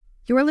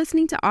You're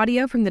listening to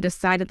audio from the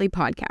Decidedly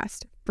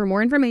podcast. For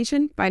more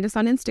information, find us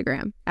on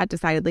Instagram at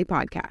Decidedly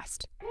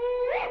Podcast.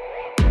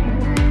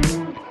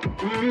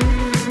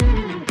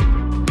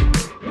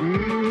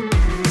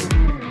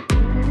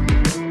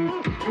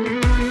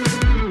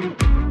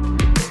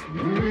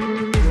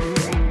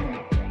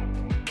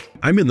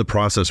 I'm in the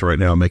process right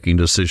now of making a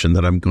decision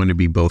that I'm going to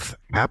be both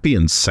happy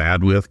and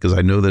sad with, because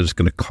I know that it's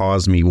going to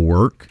cause me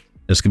work.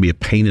 It's going to be a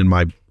pain in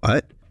my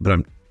butt, but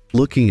I'm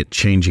looking at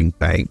changing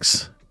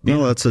banks.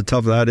 No,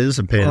 that is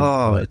a pain.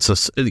 Oh,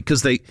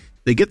 because they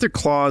get their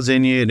claws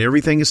in you, and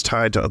everything is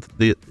tied to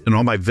and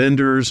all my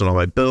vendors and all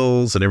my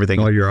bills and everything.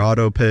 All your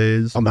auto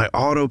pays. All my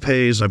auto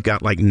pays. I've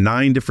got like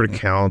 9 different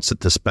accounts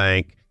at this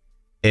bank,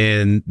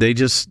 and they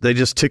just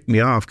tick me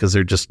off because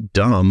they're just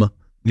dumb.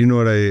 You know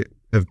what I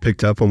have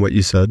picked up on what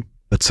you said?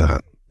 What's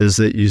that? Is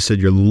that you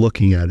said you're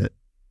looking at it.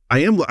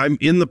 I'm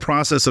in the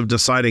process of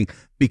deciding,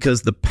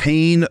 because the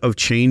pain of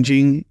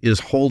changing is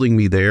holding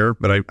me there,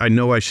 but I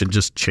know I should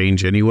just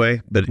change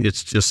anyway, but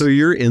it's just... So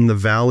you're in the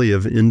valley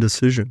of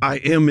indecision. I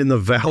am in the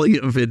valley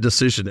of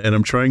indecision, and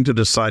I'm trying to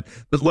decide.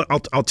 But look,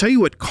 I'll tell you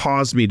what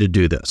caused me to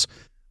do this.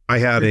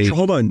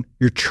 Hold on.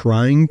 You're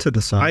trying to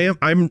decide.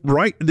 I'm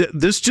right.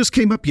 This just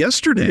came up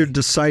yesterday. You're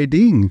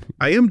deciding.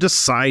 I am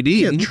deciding.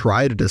 You can't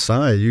try to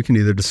decide. You can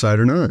either decide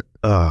or not.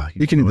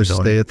 You can either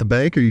stay at the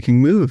bank or you can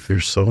move. You're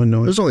so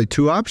annoying. There's only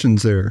 2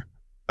 options there.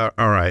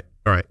 All right.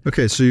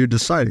 Okay, so you're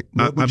deciding.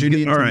 What would you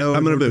need to know?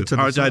 I'm going to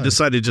move. I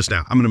decided just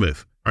now. I'm going to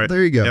move. All right.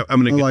 There you go. Yeah,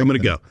 I'm going to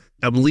go.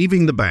 I'm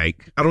leaving the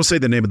bank. I don't say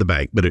the name of the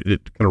bank, but it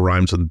kind of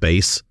rhymes with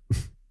base.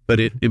 But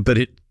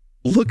it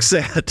looks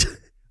at...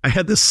 I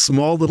had this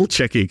small little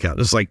checking account.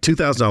 It's like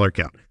 $2,000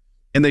 account.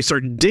 And they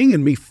start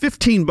dinging me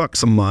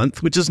 $15 a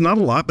month, which is not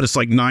a lot, but it's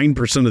like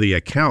 9% of the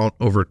account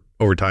over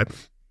time.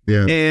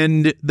 Yeah.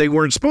 And they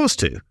weren't supposed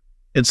to.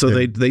 And so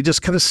they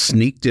just kind of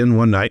sneaked in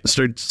one night and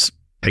started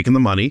taking the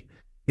money,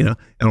 I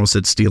almost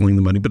said stealing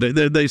the money, but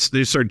they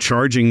started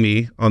charging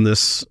me on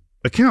this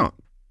account.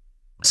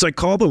 So I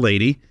called the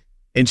lady,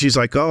 and she's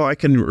like, "Oh, I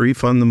can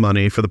refund the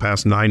money for the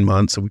past 9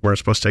 months. We weren't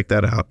supposed to take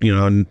that out,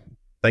 and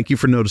thank you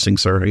for noticing,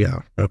 sir." Yeah.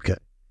 Okay.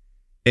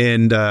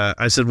 And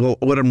I said, well,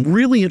 what I'm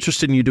really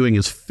interested in you doing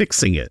is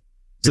fixing it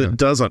so it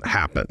doesn't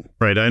happen,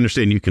 right? I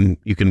understand you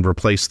can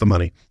replace the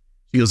money.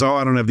 She goes, "Oh,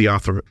 I don't have the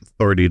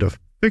authority to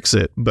fix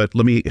it, but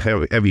let me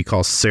have you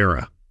call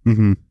Sarah."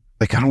 Mm-hmm.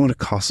 Like, I don't want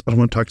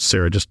to talk to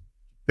Sarah, just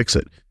fix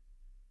it.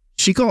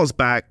 She calls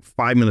back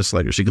 5 minutes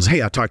later. She goes,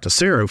 "Hey, I talked to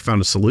Sarah,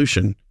 found a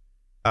solution.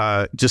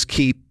 Just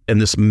keep in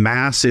this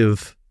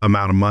massive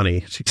amount of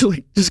money. She's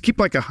like, just keep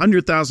like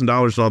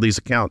 $100,000 in all these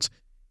accounts,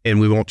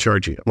 and we won't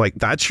charge you." I'm like,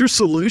 "That's your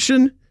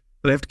solution?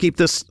 That I have to keep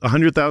this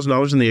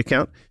 $100,000 in the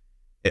account?"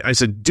 I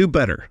said, "Do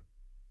better."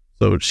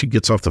 So she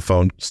gets off the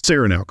phone.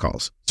 Sarah now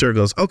calls. Sarah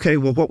goes, "Okay,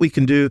 well, what we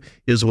can do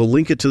is we'll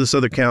link it to this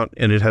other account,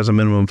 and it has a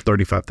minimum of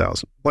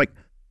 $35,000. Like,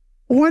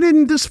 why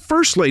didn't this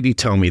first lady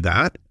tell me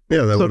that?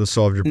 Yeah, that would have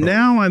solved your problem.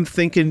 Now I'm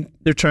thinking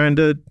they're trying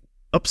to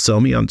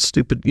upsell me on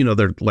stupid,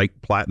 they're like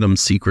platinum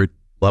secret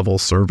level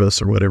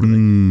service or whatever,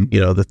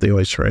 that they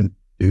always try and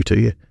do to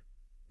you.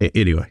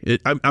 Anyway,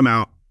 I'm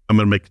out. I'm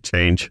going to make a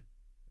change.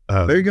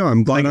 There you go.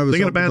 I'm glad I was. They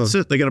got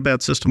a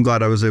bad system. I'm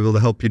glad I was able to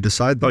help you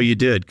decide that. Oh, you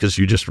did, because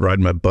you just ride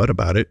my butt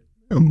about it.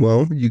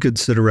 Well, you could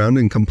sit around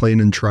and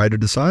complain and try to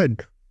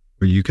decide,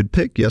 or you could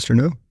pick yes or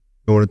no.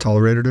 You want to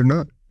tolerate it or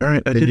not. All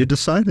right, I did. You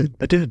decided.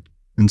 I did.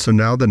 And so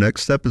now the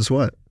next step is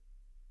what?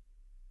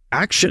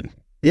 Action.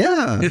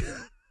 Yeah.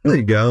 There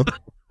you go.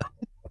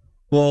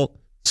 Well,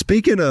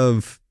 speaking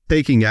of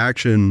taking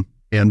action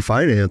and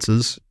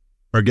finances,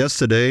 our guest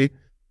today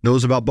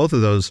knows about both of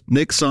those.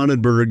 Nick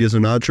Sonnenberg is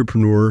an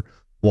entrepreneur,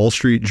 Wall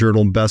Street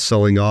Journal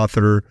best-selling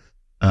author.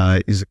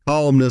 He's a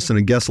columnist and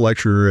a guest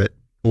lecturer at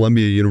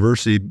Columbia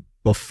University.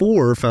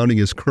 Before founding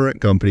his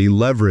current company,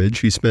 Leverage,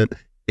 he spent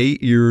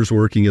 8 years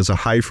working as a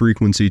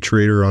high-frequency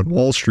trader on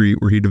Wall Street,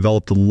 where he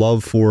developed a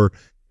love for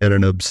and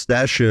an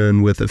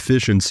obsession with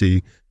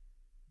efficiency.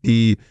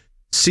 The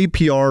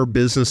CPR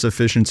business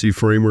efficiency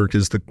framework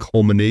is the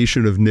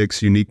culmination of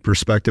Nick's unique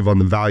perspective on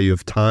the value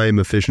of time,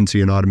 efficiency,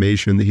 and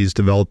automation that he's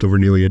developed over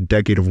nearly a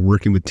decade of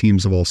working with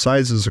teams of all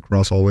sizes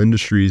across all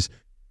industries.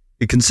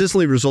 It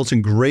consistently results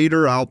in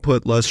greater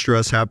output, less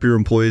stress, happier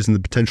employees, and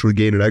the potential to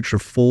gain an extra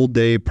full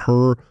day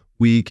per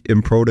week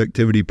in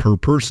productivity per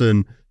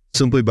person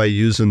simply by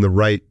using the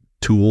right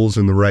tools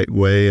in the right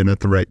way and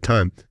at the right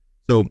time.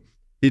 So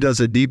he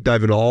does a deep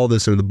dive into all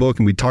this in the book,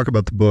 and we talk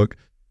about the book,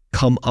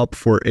 Come Up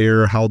for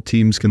Air, how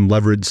teams can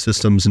leverage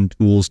systems and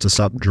tools to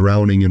stop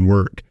drowning in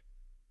work.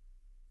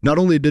 Not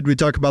only did we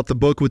talk about the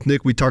book with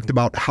Nick, we talked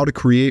about how to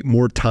create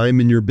more time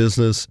in your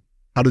business,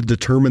 how to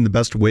determine the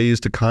best ways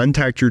to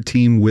contact your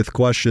team with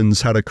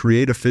questions, how to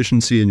create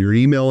efficiency in your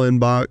email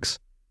inbox,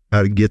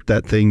 how to get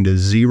that thing to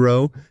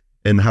zero,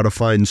 and how to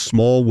find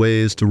small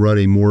ways to run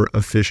a more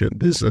efficient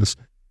business.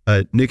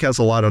 Nick has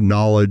a lot of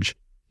knowledge.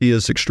 He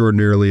is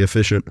extraordinarily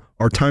efficient.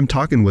 Our time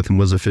talking with him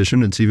was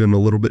efficient. It's even a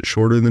little bit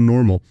shorter than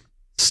normal.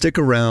 Stick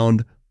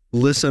around,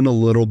 listen a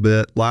little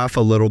bit, laugh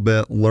a little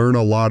bit, learn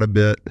a lot a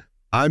bit.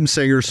 I'm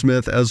Sanger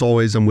Smith. As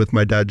always, I'm with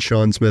my dad,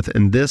 Sean Smith,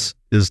 and this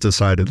is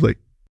Decidedly.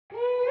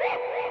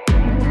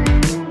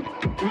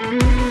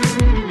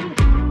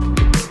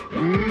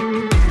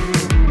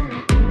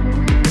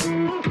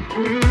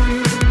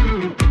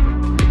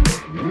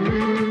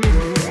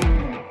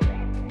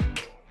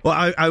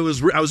 Well, I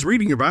was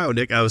reading your bio,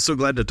 Nick. I was so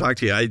glad to talk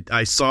to you.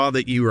 I saw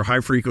that you were a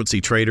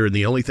high-frequency trader, and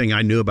the only thing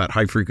I knew about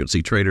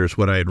high-frequency traders is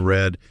what I had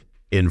read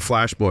in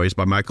Flash Boys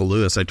by Michael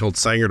Lewis. I told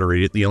Sanger to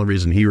read it. The only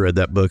reason he read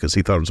that book is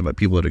he thought it was about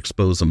people that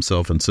exposed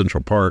themselves in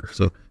Central Park.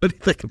 So what do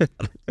you think about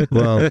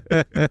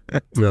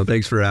it? Well,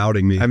 thanks for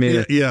outing me. I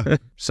mean, yeah.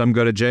 Some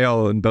go to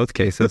jail in both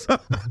cases.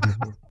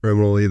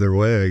 Criminal either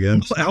way, I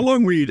guess. How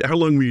long were you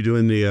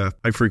doing the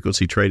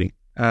high-frequency trading?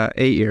 8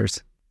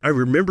 years. I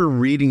remember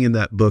reading in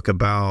that book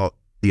about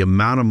the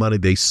amount of money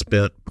they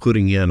spent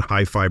putting in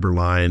high fiber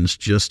lines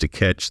just to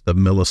catch the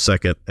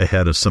millisecond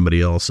ahead of somebody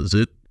else. Is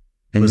it?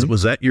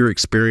 Was that your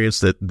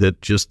experience that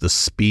just the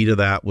speed of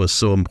that was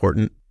so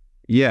important?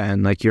 Yeah,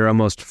 and like you're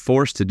almost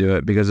forced to do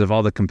it because if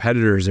all the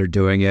competitors are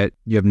doing it,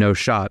 you have no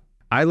shot.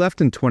 I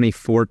left in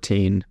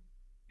 2014,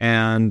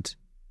 and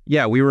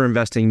yeah, we were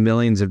investing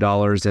millions of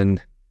dollars in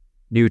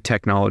new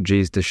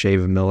technologies to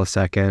shave a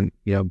millisecond.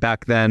 You know,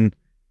 back then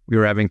we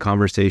were having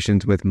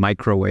conversations with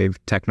microwave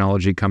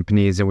technology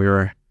companies, and we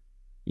were,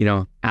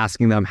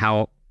 asking them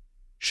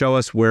show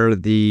us where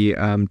the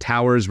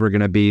towers were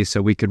going to be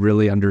so we could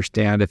really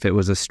understand if it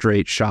was a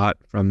straight shot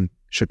from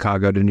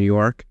Chicago to New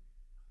York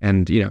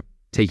and,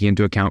 taking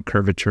into account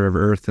curvature of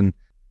Earth. And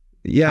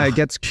yeah, it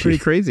gets pretty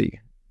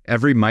crazy.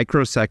 Every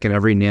microsecond,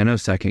 every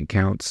nanosecond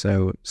counts.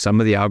 So some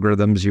of the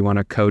algorithms you want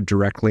to code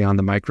directly on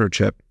the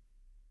microchip.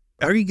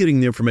 How are you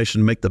getting the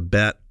information to make the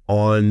bet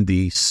on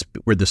the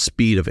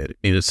speed of it?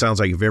 And it sounds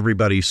like if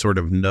everybody sort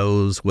of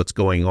knows what's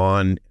going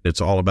on,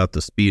 it's all about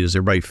the speed. Is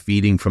everybody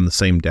feeding from the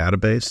same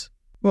database?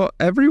 Well,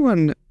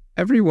 everyone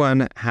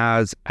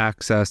has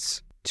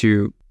access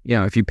to,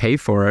 if you pay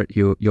for it,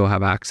 you'll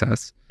have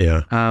access.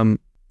 Yeah.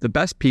 The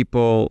best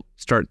people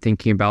start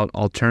thinking about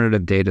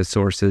alternative data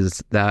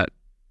sources that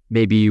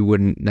maybe you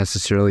wouldn't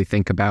necessarily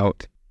think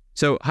about.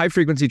 So high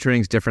frequency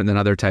trading is different than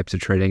other types of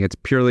trading. It's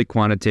purely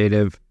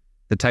quantitative.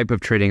 The type of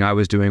trading I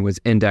was doing was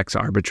index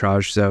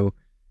arbitrage. So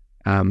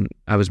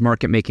I was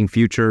market making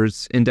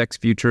futures, index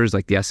futures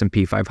like the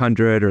S&P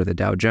 500 or the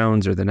Dow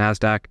Jones or the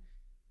NASDAQ.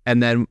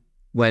 And then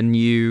when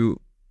you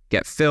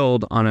get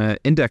filled on an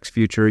index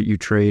future, you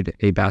trade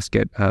a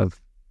basket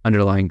of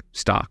underlying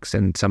stocks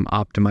in some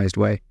optimized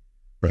way.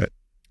 Right.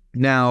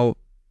 Now,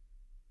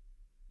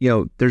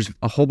 there's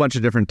a whole bunch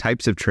of different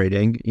types of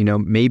trading.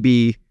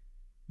 Maybe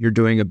you're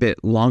doing a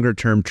bit longer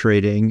term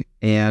trading,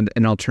 and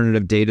an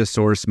alternative data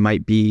source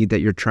might be that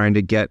you're trying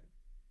to get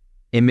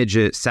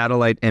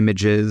satellite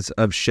images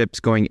of ships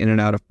going in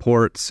and out of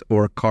ports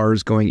or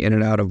cars going in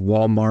and out of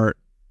Walmart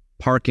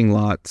parking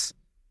lots.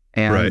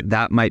 And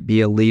that might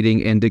be a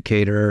leading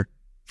indicator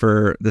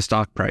for the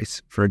stock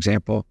price, for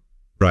example.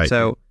 Right.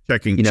 So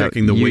checking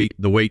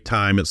the wait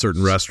time at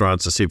certain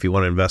restaurants to see if you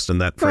want to invest in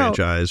that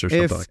franchise or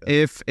something like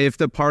that. If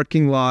the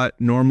parking lot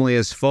normally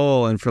is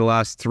full and for the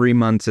last 3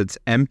 months it's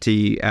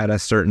empty at a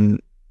certain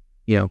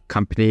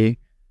company,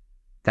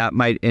 that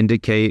might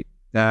indicate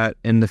that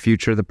in the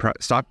future the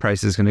stock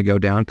price is going to go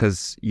down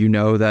because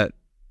that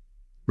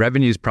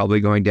revenue is probably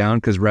going down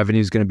because revenue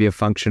is going to be a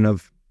function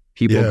of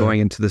people going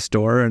into the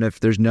store, and if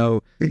there's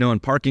no one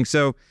parking.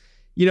 So,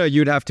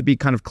 you'd have to be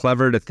kind of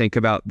clever to think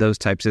about those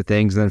types of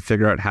things and then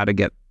figure out how to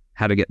get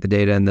the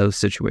data in those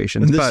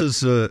situations. And this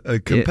is a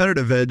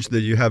competitive edge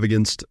that you have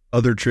against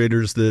other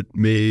traders that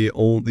the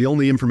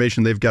only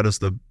information they've got is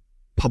the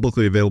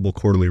publicly available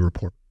quarterly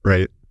report,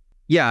 right?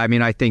 Yeah,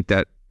 I think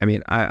that,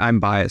 I'm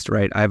biased,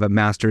 right? I have a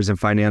master's in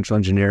financial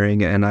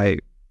engineering, and I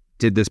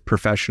did this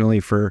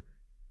professionally for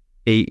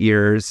 8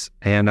 years,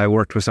 and I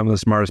worked with some of the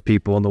smartest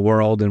people in the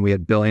world, and we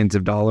had billions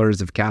of dollars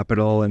of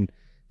capital and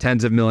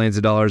tens of millions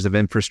of dollars of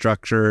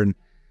infrastructure. And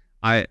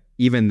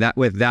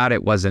with that,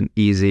 it wasn't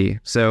easy.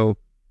 So,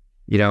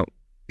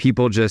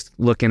 people just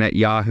looking at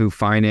Yahoo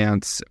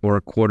Finance or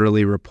a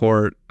quarterly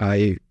report,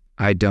 I'm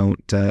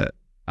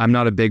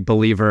not a big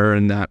believer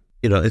in that.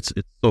 It's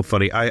so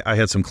funny. I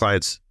had some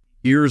clients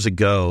years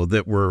ago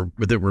that were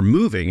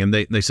moving, and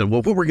they said,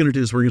 well, what we're going to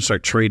do is we're going to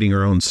start trading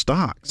our own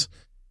stocks.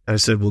 And I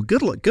said, well,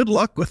 good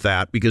luck with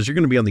that, because you're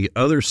going to be on the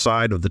other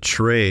side of the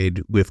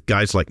trade with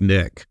guys like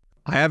Nick.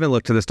 I haven't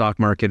looked to the stock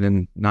market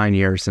in 9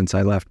 years since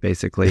I left,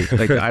 basically.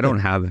 Like I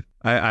don't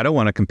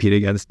want to compete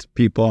against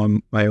people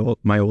on my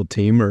old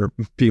team or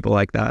people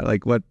like that.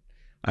 Like if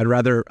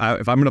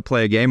I'm going to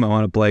play a game, I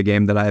want to play a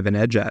game that I have an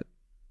edge at.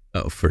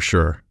 Oh, for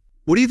sure.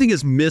 What do you think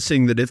is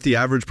missing that if the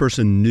average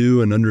person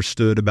knew and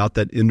understood about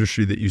that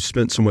industry that you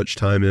spent so much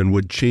time in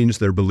would change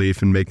their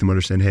belief and make them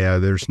understand, hey,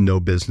 there's no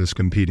business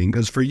competing?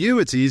 Because for you,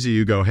 it's easy.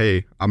 You go,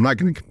 hey, I'm not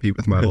going to compete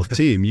with my old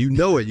team. You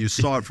know it. You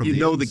saw it from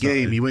the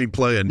game. You ain't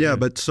playing. Yeah,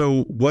 but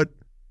so what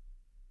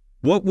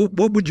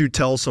would you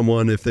tell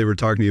someone if they were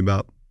talking to you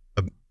about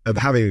of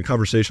having a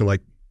conversation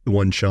like the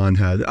one Sean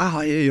had?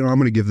 I'm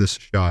going to give this a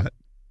shot.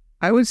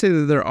 I would say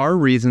that there are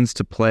reasons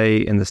to play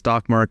in the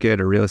stock market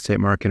or real estate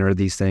market or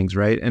these things,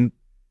 right? And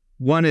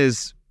one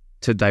is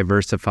to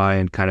diversify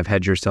and kind of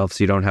hedge yourself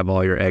so you don't have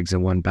all your eggs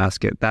in one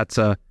basket. That's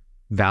a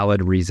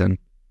valid reason.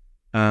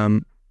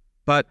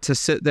 But to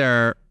sit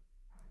there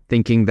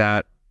thinking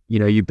that,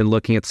 you've been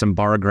looking at some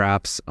bar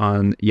graphs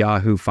on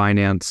Yahoo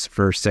Finance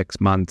for 6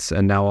 months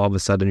and now all of a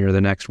sudden you're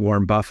the next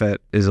Warren Buffett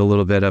is a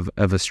little bit of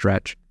a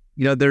stretch.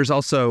 There's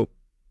also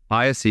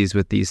biases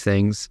with these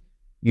things.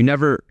 You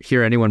never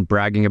hear anyone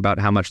bragging about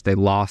how much they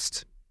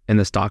lost in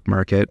the stock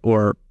market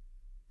or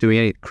doing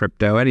any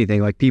crypto,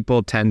 anything. Like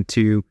people tend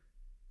to,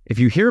 if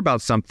you hear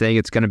about something,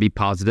 it's going to be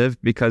positive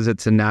because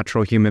it's a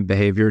natural human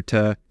behavior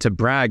to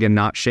brag and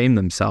not shame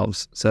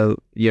themselves. So,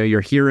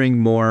 you're hearing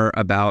more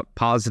about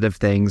positive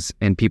things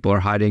and people are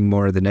hiding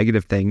more of the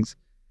negative things.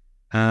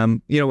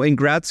 In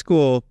grad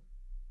school,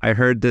 I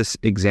heard this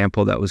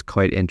example that was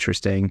quite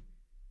interesting,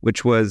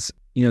 which was,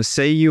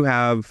 say you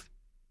have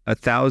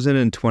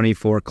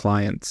 1,024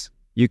 clients.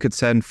 You could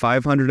send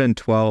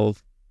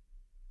 512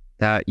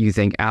 that you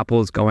think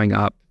Apple's going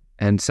up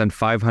and send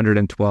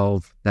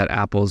 512 that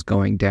Apple's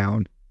going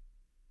down.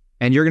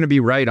 And you're going to be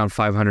right on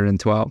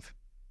 512.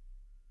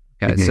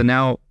 Okay, So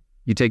now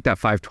you take that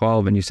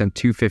 512 and you send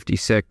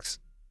 256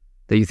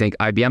 that you think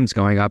IBM's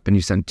going up and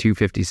you send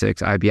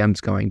 256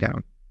 IBM's going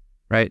down,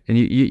 right? And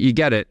you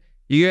get it.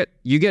 You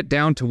get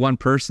down to one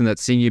person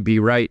that's seen you be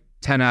right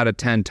 10 out of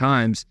 10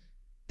 times.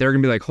 They're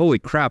going to be like, holy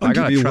crap, I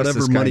got to trust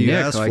this guy, money you Nick.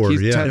 ask Like, for.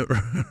 he's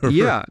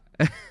Yeah.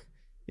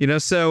 yeah.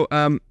 So,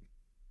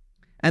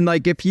 and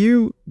like if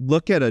you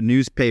look at a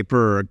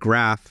newspaper or a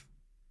graph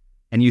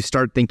and you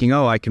start thinking,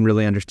 oh, I can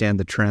really understand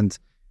the trends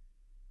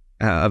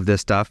of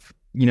this stuff,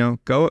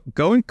 go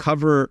and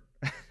cover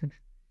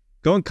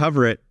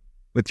it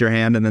with your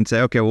hand and then say,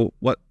 okay, well,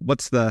 what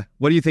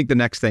do you think the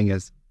next thing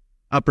is?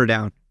 Up or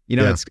down?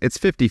 It's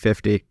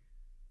 50-50.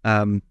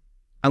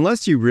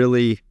 Unless you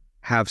really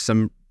have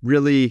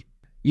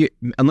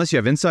unless you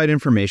have inside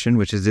information,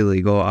 which is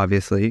illegal,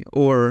 obviously,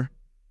 or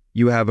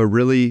you have a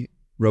really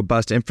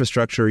robust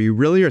infrastructure, you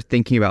really are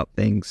thinking about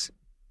things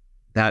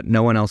that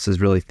no one else is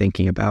really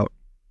thinking about,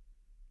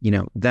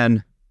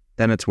 then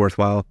it's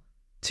worthwhile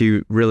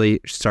to really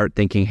start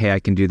thinking, hey, I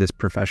can do this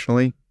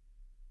professionally.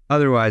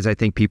 Otherwise, I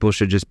think people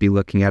should just be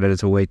looking at it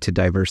as a way to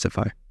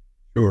diversify.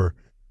 Sure.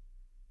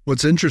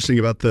 What's interesting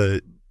about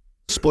the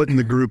splitting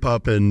the group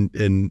up and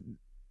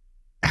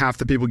half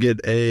the people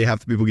get A, half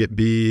the people get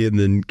B, and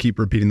then keep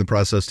repeating the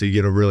process till you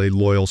get a really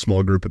loyal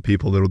small group of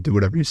people that'll do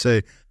whatever you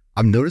say.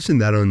 I'm noticing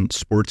that on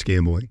sports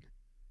gambling.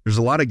 There's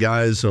a lot of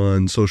guys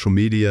on social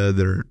media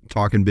that are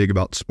talking big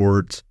about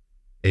sports,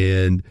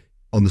 and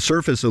on the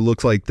surface, it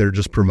looks like they're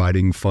just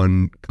providing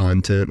fun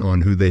content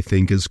on who they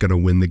think is going to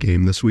win the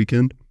game this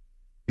weekend.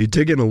 You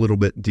dig in a little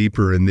bit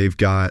deeper, and they've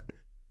got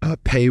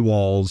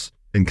paywalls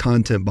and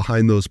content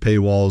behind those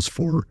paywalls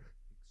for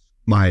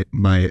my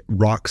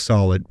rock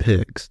solid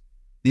picks.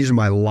 These are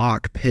my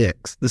lock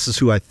picks. This is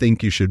who I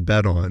think you should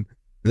bet on.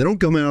 They don't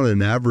come out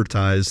and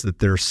advertise that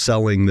they're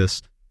selling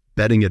this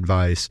betting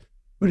advice,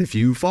 but if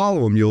you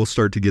follow them, you'll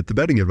start to get the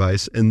betting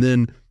advice. And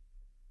then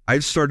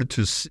I've started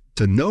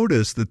to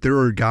notice that there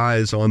are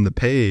guys on the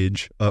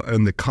page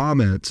in the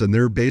comments, and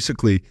they're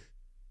basically,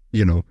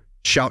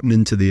 shouting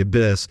into the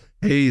abyss,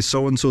 hey,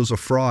 so-and-so's a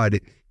fraud.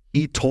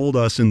 He told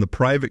us in the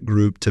private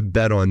group to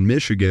bet on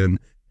Michigan,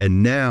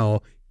 and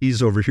now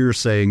he's over here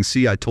saying,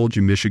 see, I told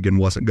you Michigan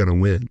wasn't going to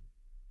win.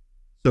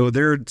 So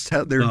they're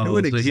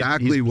doing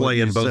exactly he's what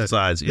playing you both said.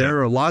 sides. Yeah.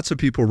 There are lots of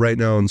people right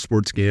now in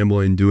sports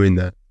gambling doing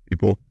that.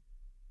 People,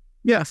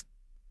 Yeah.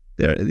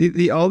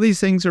 All these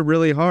things are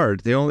really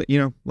hard. They only,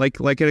 like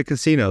at a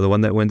casino, the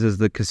one that wins is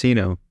the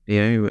casino.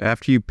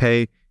 After you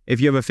pay, if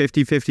you have a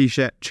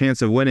 50-50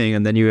 chance of winning,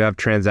 and then you have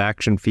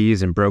transaction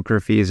fees and broker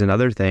fees and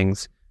other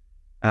things,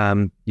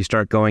 you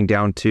start going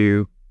down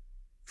to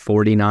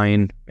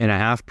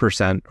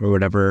 49.5% or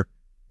whatever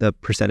the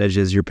percentage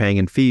is you're paying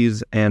in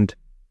fees, and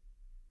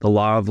the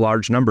law of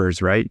large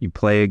numbers, right? You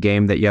play a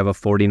game that you have a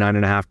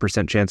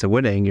 49.5% chance of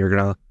winning, you're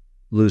going to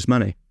lose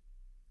money.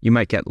 You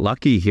might get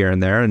lucky here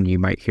and there, and you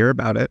might hear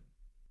about it.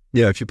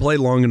 Yeah, if you play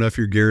long enough,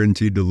 you're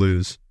guaranteed to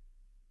lose.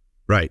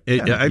 Right. You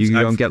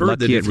don't get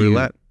lucky at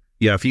roulette.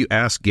 If you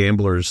ask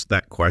gamblers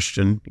that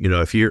question,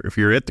 if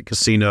you're at the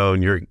casino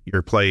and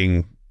you're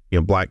playing,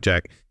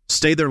 blackjack,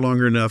 stay there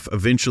longer enough,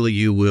 eventually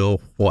you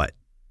will what?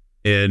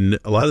 And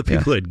a lot of the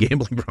people who had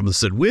gambling problems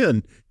said,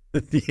 win.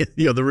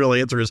 The real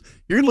answer is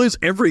you're going to lose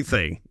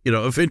everything,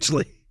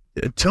 eventually.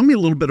 Tell me a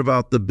little bit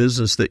about the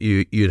business that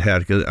you'd had,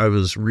 because I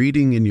was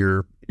reading in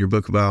your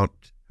book about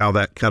how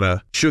that kind of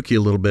shook you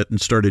a little bit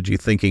and started you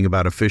thinking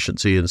about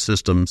efficiency and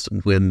systems,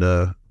 and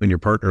when your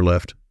partner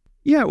left.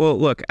 Yeah, well,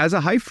 look, as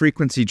a high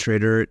frequency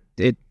trader,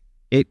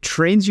 it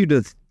trains you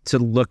to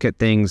look at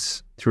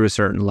things through a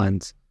certain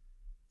lens.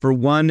 For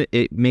one,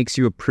 it makes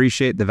you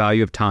appreciate the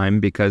value of time,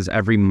 because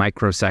every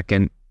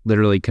microsecond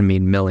literally can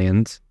mean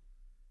millions.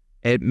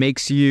 It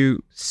makes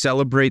you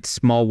celebrate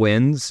small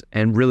wins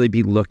and really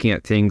be looking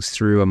at things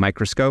through a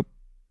microscope,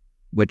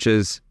 which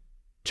is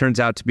turns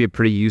out to be a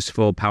pretty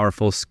useful,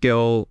 powerful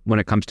skill when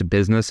it comes to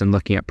business and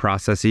looking at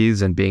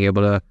processes and being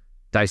able to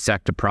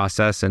dissect a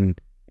process and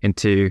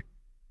into,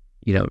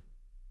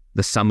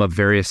 the sum of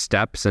various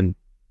steps and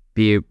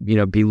be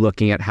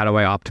looking at how do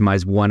I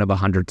optimize one of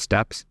 100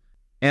 steps,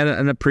 and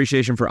an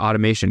appreciation for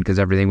automation because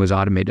everything was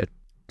automated.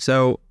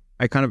 So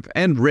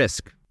and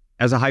risk.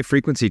 As a high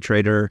frequency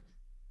trader,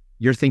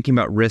 you're thinking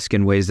about risk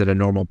in ways that a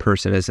normal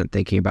person isn't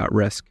thinking about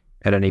risk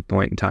at any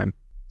point in time.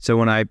 So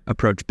when I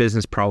approach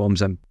business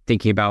problems, I'm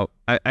thinking about,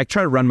 I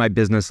try to run my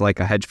business like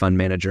a hedge fund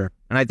manager.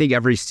 And I think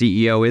every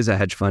CEO is a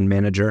hedge fund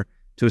manager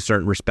to a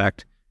certain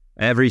respect.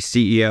 Every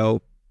CEO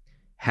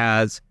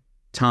has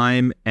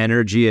time,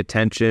 energy,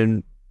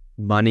 attention,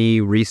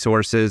 money,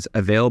 resources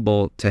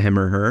available to him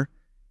or her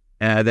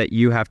that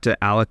you have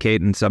to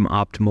allocate in some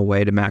optimal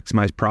way to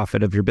maximize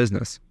profit of your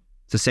business.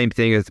 It's the same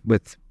thing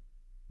with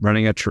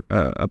running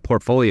a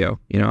portfolio.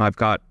 I've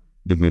got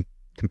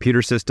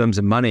computer systems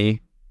and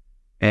money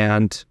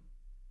and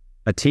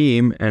a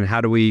team, and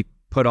how do we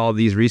put all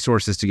these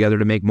resources together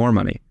to make more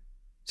money?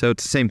 So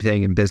it's the same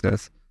thing in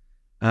business.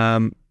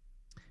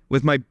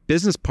 With my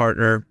business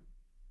partner,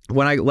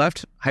 when I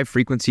left high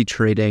frequency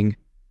trading,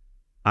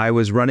 I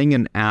was running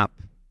an app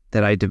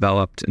that I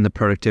developed in the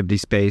productivity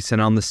space. And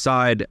on the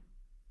side,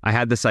 I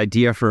had this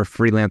idea for a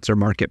freelancer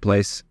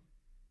marketplace,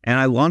 and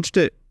I launched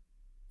it.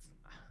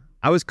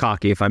 I was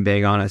cocky, if I'm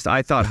being honest.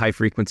 I thought high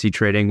frequency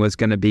trading was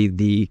going to be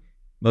the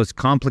most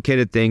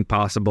complicated thing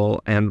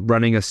possible, and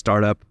running a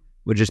startup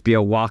would just be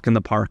a walk in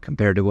the park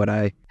compared to what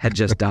I had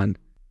just done.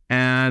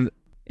 And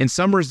in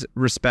some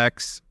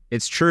respects,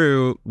 it's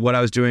true, what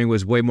I was doing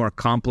was way more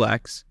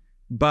complex,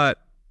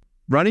 but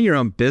running your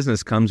own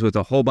business comes with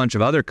a whole bunch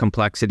of other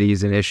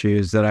complexities and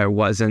issues that I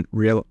was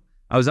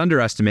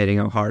underestimating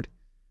how hard.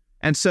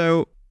 And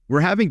so we're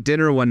having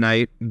dinner one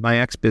night, my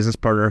ex-business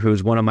partner,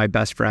 who's one of my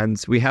best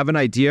friends, we have an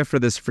idea for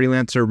this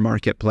freelancer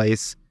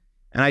marketplace.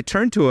 And I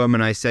turn to him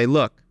and I say,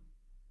 look,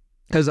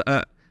 because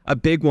a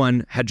big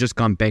one had just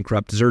gone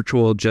bankrupt.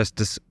 Zirtual just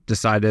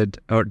decided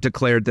or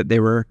declared that they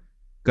were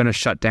going to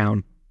shut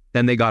down.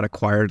 Then they got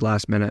acquired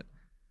last minute.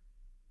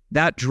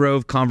 That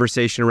drove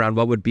conversation around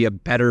what would be a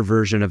better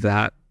version of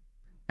that.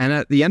 And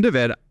at the end of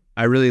it,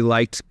 I really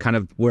liked kind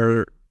of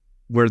where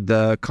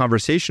the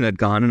conversation had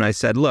gone. And I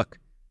said, look,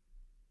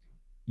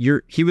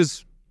 he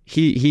was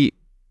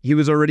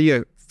already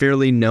a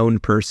fairly known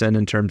person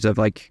in terms of,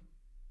 like,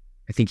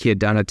 I think he had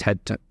done a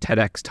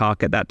TEDx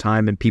talk at that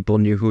time and people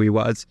knew who he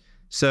was.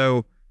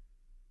 So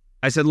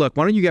I said, look,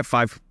 why don't you get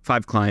five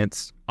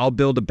clients? I'll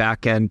build a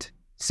back-end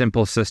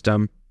simple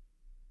system.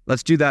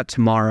 Let's do that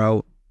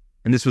tomorrow.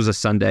 And this was a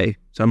Sunday.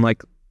 So I'm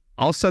like,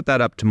 I'll set that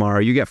up tomorrow.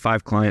 You get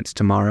 5 clients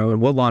tomorrow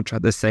and we'll launch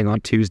this thing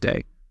on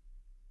Tuesday.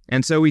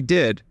 And so we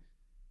did.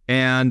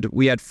 And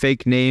we had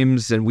fake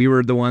names and we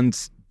were the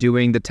ones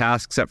doing the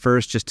tasks at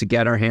first just to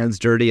get our hands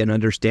dirty and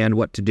understand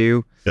what to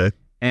do. Okay.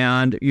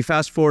 And you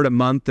fast forward a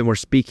month and we're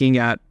speaking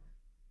at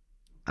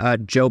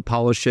Joe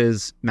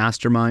Polish's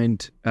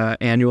mastermind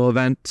annual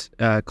event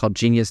called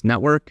Genius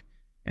Network.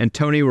 And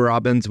Tony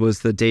Robbins was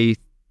the day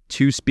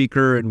 2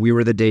 speaker and we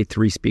were the day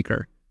 3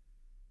 speaker.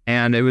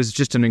 And it was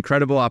just an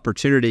incredible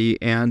opportunity.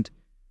 And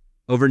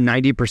over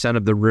 90%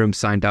 of the room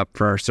signed up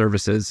for our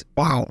services.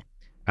 Wow.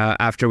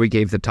 After we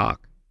gave the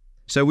talk.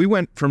 So we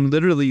went from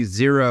literally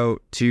 0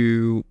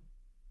 to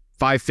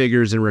 5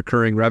 figures in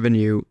recurring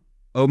revenue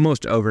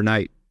almost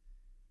overnight.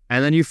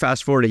 And then you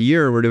fast forward a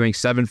year, we're doing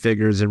 7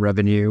 figures in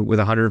revenue with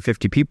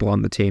 150 people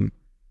on the team.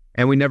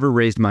 And we never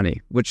raised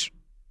money, which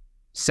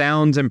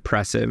sounds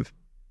impressive.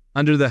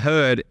 Under the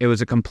hood, it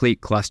was a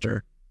complete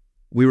cluster.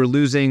 We were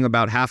losing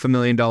about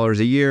 $500,000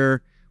 a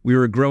year. We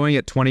were growing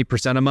at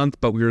 20% a month,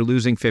 but we were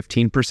losing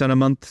 15% a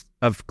month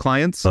of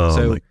clients.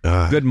 So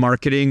good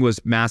marketing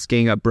was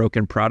masking a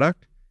broken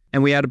product.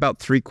 And we had about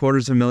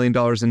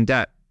 $750,000 in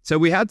debt. So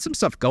we had some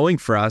stuff going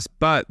for us,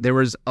 but there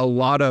was a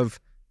lot of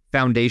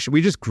foundation.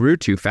 We just grew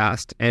too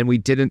fast and we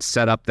didn't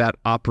set up that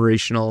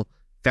operational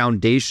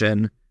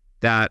foundation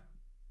that,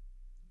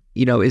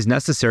 is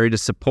necessary to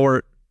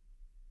support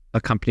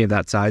a company of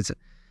that size.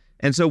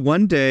 And so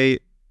one day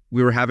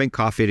we were having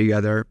coffee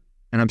together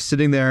and I'm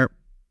sitting there,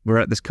 we're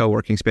at this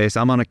co-working space.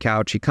 I'm on a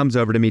couch. He comes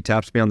over to me,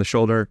 taps me on the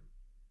shoulder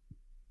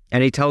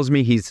and he tells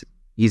me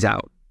he's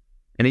out.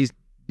 And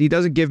he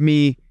doesn't give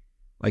me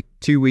like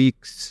 2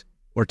 weeks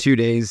or 2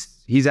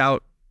 days. He's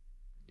out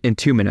in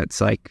 2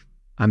 minutes. Like,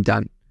 I'm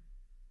done.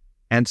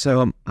 And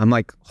so I'm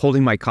like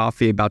holding my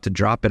coffee, about to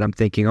drop it. I'm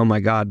thinking, oh my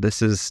God,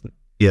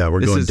 we're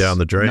going down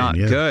the drain. Not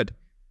good.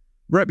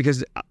 Right.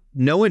 Because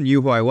no one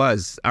knew who I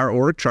was. Our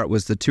org chart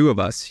was the 2 of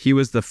us. He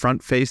was the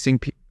front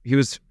facing. He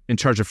was in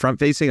charge of front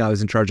facing. I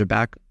was in charge of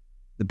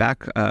the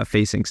back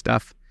facing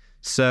stuff.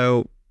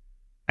 So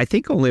I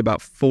think only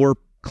about 4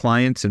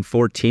 clients and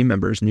 4 team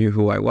members knew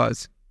who I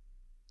was.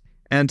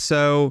 And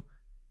so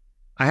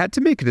I had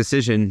to make a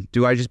decision.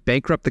 Do I just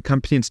bankrupt the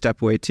company and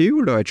step away too,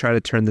 or do I try to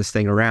turn this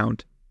thing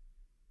around?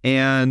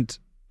 And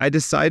I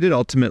decided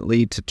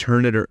ultimately to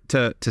turn it,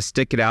 to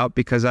stick it out,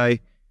 because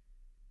I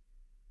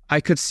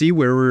could see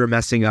where we were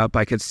messing up.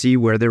 I could see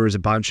where there was a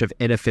bunch of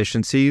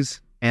inefficiencies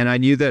And I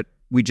knew that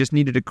we just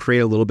needed to create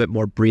a little bit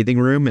more breathing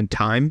room and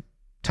time.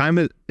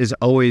 Time is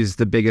always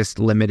the biggest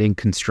limiting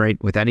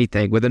constraint with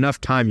anything. With enough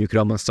time, you could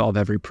almost solve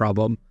every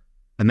problem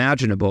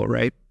imaginable,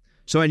 right?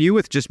 So I knew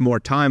with just more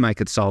time, I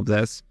could solve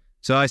this.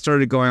 So I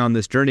started going on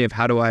this journey of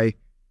how do I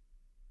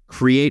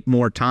create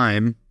more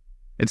time.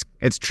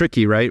 It's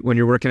tricky, right? When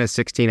you're working a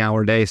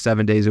 16-hour day,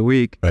 7 days a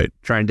week, right,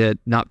 trying to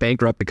not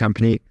bankrupt the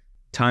company,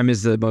 time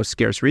is the most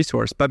scarce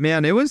resource. But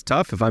man, it was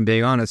tough, if I'm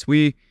being honest.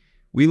 We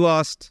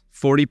lost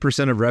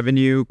 40% of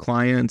revenue,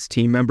 clients,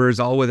 team members,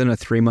 all within a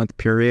 3-month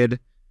period.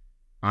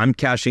 I'm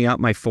cashing out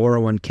my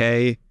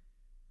 401k.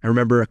 I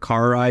remember a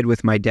car ride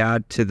with my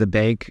dad to the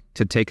bank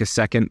to take a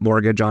second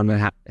mortgage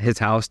on his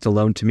house to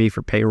loan to me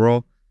for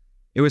payroll.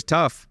 It was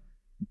tough.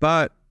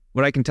 But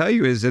what I can tell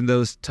you is in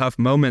those tough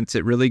moments,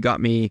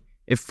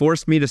 it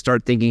forced me to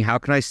start thinking, how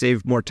can I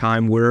save more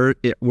time? Where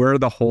are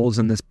the holes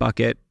in this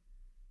bucket?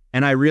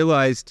 And I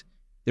realized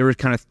there were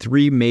kind of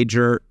 3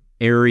 major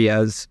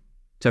areas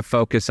to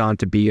focus on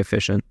to be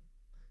efficient.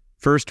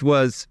 First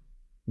was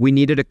we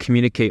needed to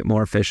communicate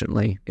more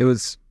efficiently. It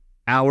was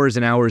hours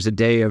and hours a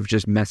day of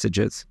just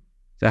messages.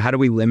 So how do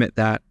we limit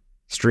that,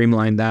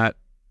 streamline that,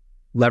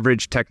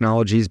 leverage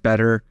technologies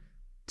better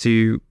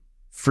to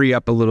free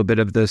up a little bit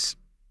of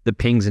the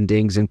pings and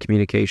dings in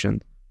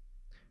communication?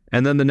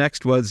 And then the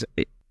next was,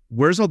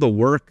 where's all the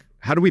work?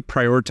 How do we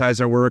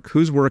prioritize our work?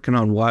 Who's working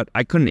on what?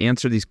 I couldn't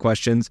answer these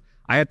questions.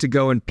 I had to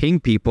go and ping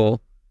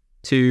people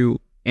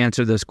to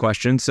answer those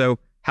questions. So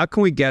how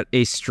can we get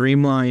a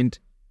streamlined,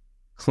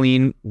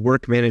 clean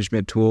work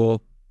management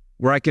tool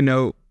where I can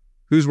know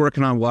who's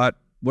working on what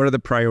are the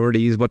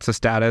priorities, what's the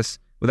status,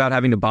 without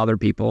having to bother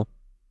people?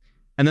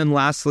 And then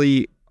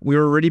lastly, we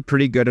were already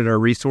pretty good at our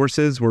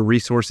resources, where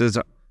resources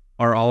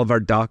are all of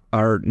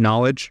our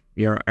knowledge,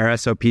 our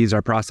SOPs,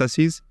 our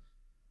processes.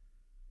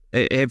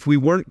 If we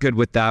weren't good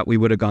with that, we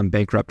would have gone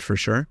bankrupt for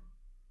sure.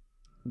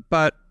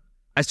 But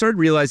I started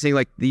realizing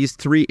like these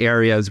 3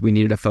 areas we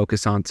needed to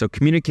focus on. So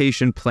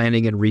communication,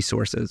 planning, and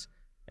resources.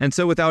 And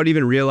so without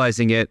even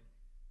realizing it,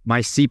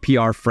 my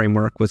CPR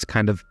framework was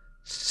kind of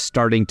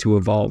starting to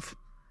evolve.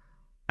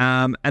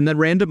 And then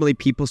randomly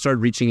people started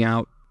reaching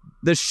out.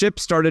 The ship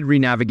started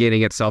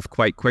renavigating itself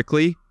quite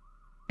quickly.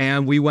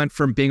 And we went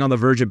from being on the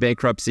verge of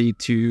bankruptcy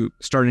to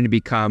starting to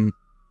become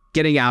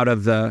getting out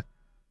of the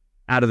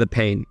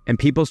pain. And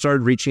people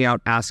started reaching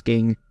out,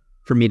 asking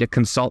for me to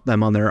consult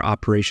them on their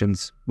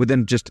operations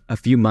within just a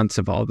few months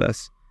of all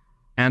this.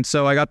 And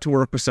so I got to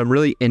work with some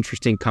really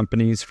interesting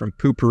companies, from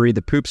Poopery,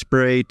 the poop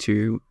spray,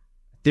 to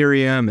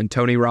Ethereum and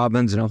Tony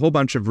Robbins, and a whole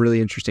bunch of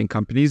really interesting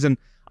companies. And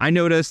I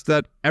noticed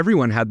that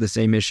everyone had the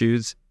same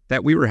issues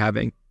that we were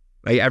having.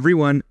 Like,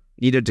 everyone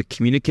needed to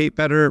communicate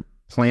better,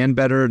 plan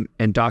better,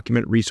 and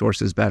document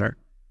resources better.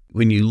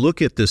 When you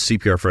look at this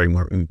CPR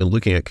framework and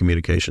looking at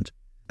communications,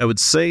 I would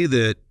say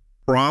that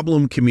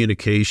problem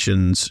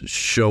communications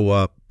show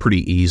up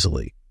pretty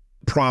easily.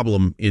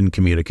 Problem in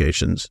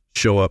communications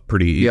show up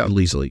pretty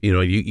easily.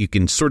 You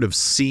can sort of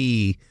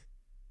see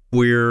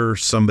where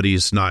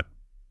somebody's not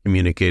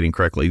communicating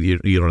correctly.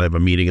 You don't have a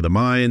meeting of the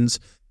minds.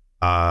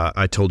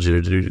 I told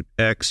you to do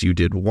X, you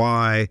did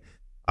Y.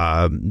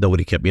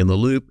 Nobody kept me in the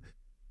loop.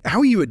 How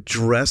are you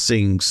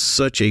addressing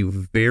such a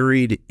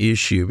varied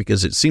issue?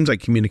 Because it seems like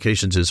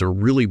communications is a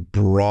really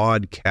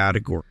broad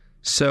category.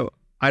 So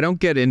I don't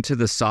get into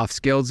the soft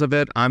skills of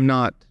it. I'm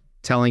not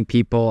telling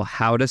people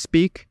how to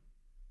speak.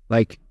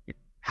 Like,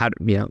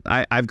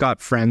 I've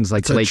got friends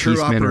like Blake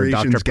Eastman or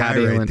Dr.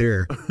 Patty. Right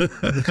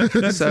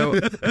there. So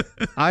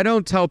I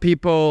don't tell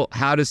people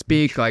how to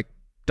speak like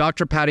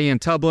Dr. Patty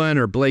and Tublin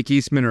or Blake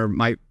Eastman or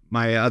my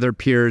other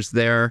peers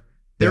there.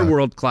 They're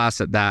world class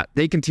at that.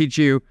 They can teach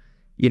you,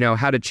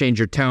 how to change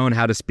your tone,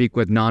 how to speak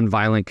with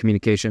nonviolent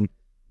communication.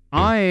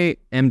 I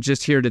am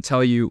just here to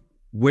tell you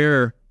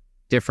where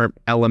different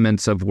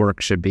elements of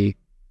work should be.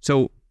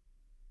 So,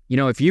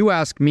 if you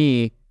ask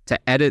me to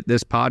edit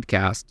this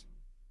podcast,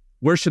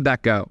 where should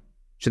that go?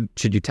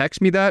 Should you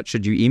text me that?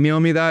 Should you email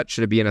me that?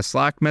 Should it be in a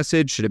Slack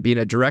message? Should it be in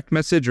a direct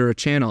message or a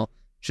channel?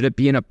 Should it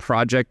be in a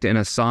project in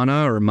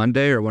Asana or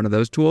Monday or one of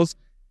those tools?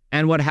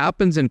 And what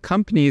happens in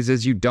companies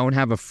is you don't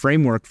have a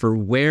framework for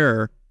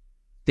where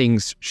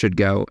things should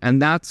go.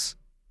 And that's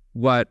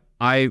what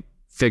I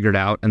figured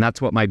out. And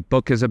that's what my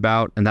book is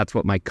about. And that's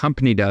what my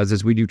company does,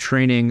 is we do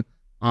training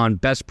on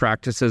best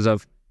practices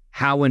of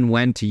how and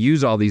when to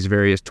use all these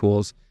various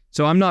tools.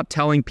 So I'm not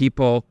telling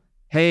people,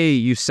 hey,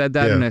 you said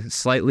that in a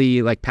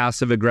slightly like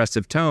passive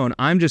aggressive tone.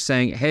 I'm just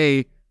saying,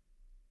 hey,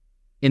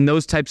 in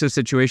those types of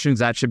situations,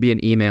 that should be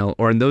an email,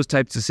 or in those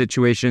types of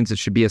situations, it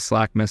should be a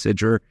Slack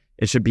message, or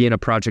it should be in a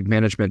project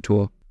management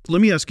tool.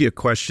 Let me ask you a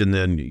question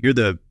then. You're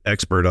the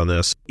expert on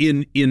this.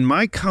 In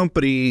my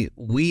company,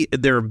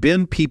 there have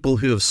been people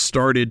who have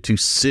started to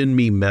send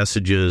me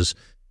messages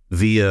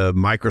via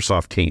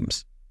Microsoft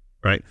Teams,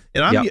 right?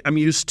 And I'm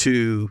used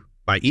to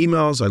my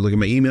emails. I look at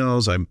my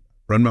emails. I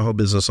run my whole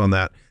business on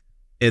that.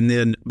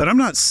 But I'm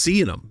not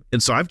seeing them.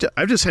 And so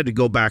I've just had to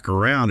go back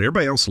around.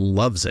 Everybody else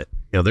loves it.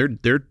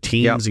 They're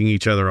teamsing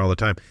each other all the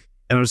time.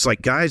 And I was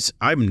like, guys,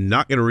 I'm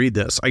not going to read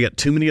this. I got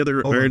too many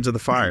other irons in the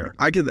fire.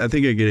 I think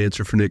I get an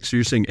answer for Nick. So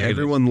you're saying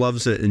everyone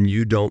loves it and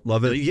you don't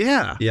love it?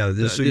 Yeah.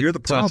 So you're the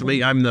problem. To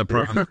me, I'm the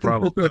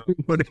problem.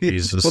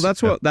 Jesus.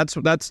 Well,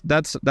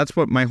 that's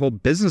what my whole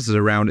business is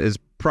around is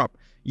prop.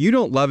 You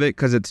don't love it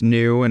because it's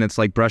new and it's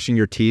like brushing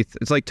your teeth.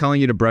 It's like telling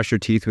you to brush your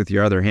teeth with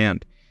your other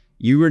hand.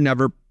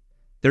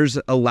 There's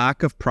a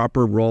lack of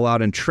proper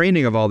rollout and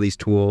training of all these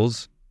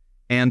tools.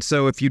 And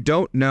so if you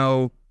don't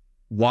know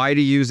why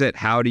to use it,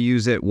 how to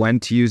use it, when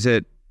to use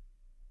it,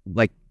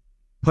 like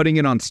putting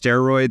it on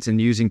steroids and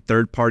using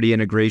third-party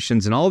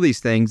integrations and all these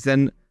things,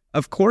 then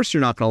of course you're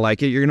not going to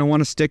like it. You're going to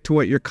want to stick to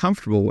what you're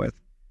comfortable with.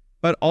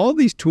 But all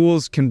these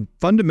tools can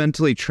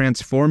fundamentally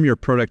transform your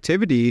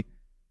productivity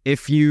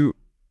if you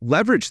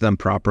leverage them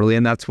properly.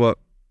 And that's what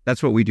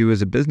we do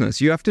as a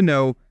business. You have to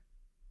know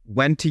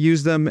when to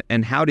use them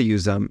and how to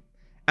use them.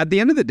 At the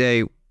end of the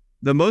day,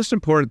 the most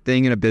important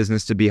thing in a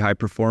business to be high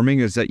performing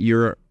is that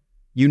you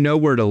know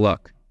where to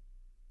look.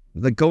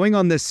 Like going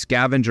on this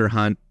scavenger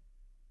hunt,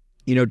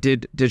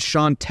 did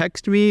Sean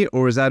text me,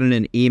 or was that in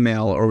an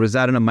email, or was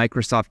that in a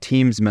Microsoft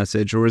Teams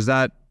message, or was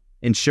that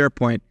in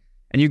SharePoint?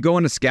 And you go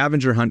on a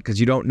scavenger hunt because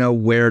you don't know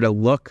where to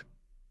look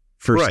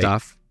for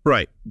stuff.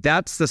 Right.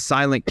 That's the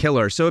silent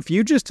killer. So if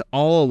you just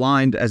all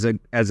aligned as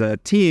a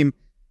team,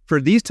 for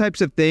these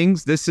types of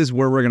things, this is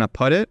where we're going to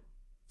put it.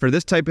 For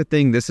this type of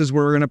thing, this is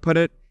where we're going to put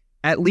it.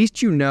 At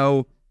least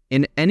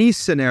in any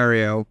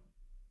scenario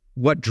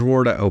what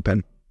drawer to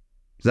open.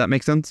 Does that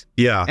make sense?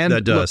 Yeah, and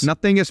that does. Look,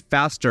 nothing is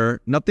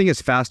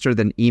faster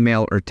than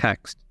email or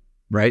text,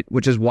 right?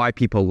 Which is why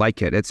people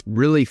like it. It's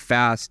really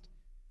fast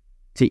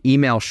to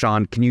email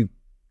Sean, can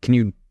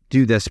you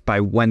do this by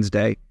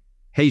Wednesday?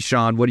 Hey,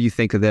 Sean, what do you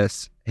think of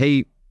this?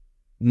 Hey,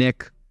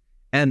 Nick.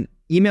 And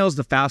email is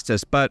the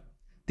fastest, but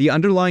the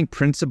underlying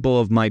principle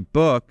of my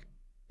book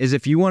is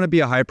if you want to be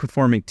a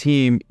high-performing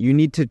team, you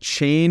need to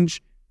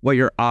change what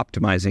you're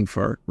optimizing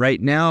for.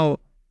 Right now,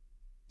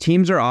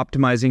 teams are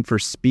optimizing for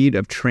speed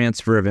of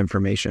transfer of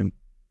information,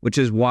 which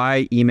is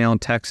why email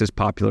and text is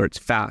popular. It's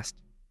fast,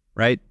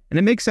 right? And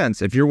it makes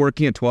sense. If you're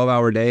working a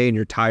 12-hour day and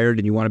you're tired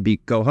and you want to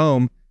go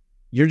home,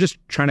 you're just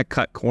trying to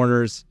cut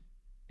corners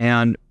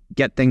and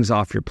get things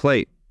off your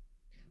plate.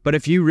 But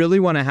if you really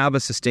want to have a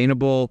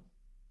sustainable,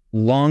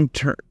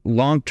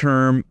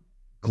 long-term,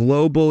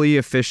 globally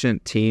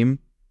efficient team,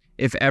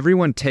 if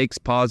everyone takes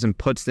pause and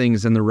puts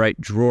things in the right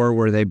drawer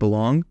where they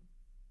belong,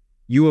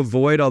 you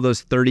avoid all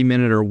those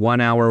 30-minute or 1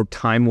 hour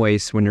time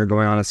wastes when you're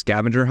going on a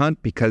scavenger hunt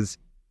because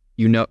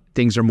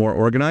things are more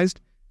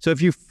organized. So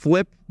if you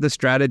flip the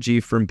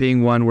strategy from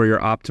being one where you're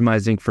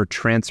optimizing for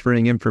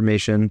transferring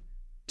information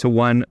to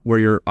one where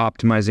you're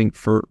optimizing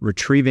for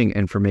retrieving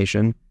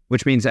information,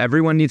 which means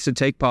everyone needs to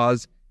take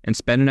pause and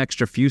spend an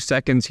extra few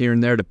seconds here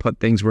and there to put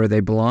things where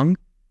they belong,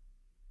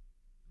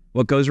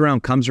 what goes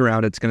around comes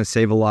around. It's going to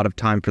save a lot of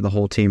time for the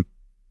whole team.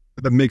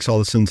 That makes all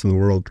the sense in the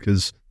world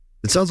because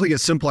it sounds like a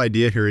simple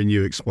idea hearing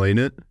you explain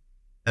it.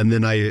 And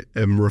then I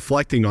am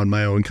reflecting on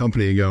my own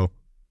company and go,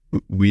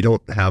 we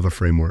don't have a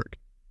framework.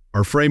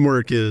 Our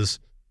framework is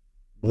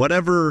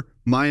whatever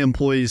my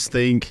employees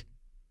think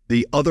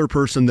the other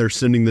person they're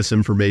sending this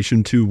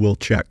information to will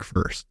check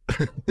first.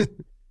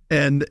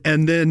 and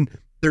then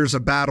there's a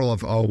battle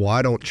of,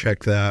 I don't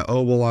check that.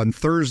 Oh, well, on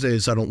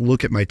Thursdays, I don't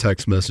look at my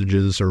text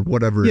messages or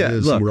whatever it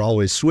is. Look, and we're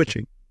always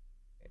switching.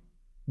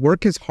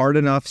 Work is hard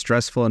enough,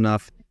 stressful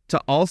enough to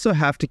also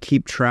have to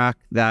keep track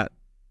that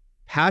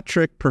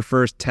Patrick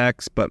prefers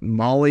text, but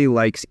Molly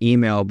likes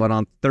email. But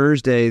on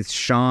Thursdays,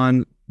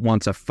 Sean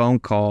wants a phone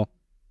call.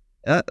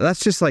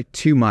 That's just like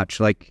too much.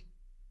 Like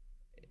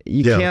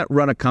you can't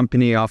run a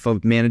company off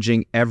of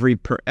managing every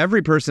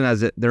person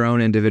has their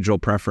own individual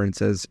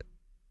preferences.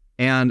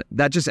 And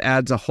that just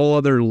adds a whole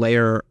other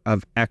layer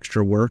of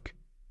extra work.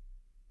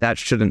 That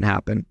shouldn't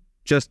happen.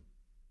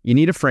 You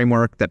need a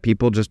framework that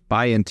people just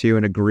buy into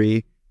and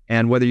agree.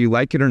 And whether you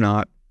like it or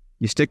not,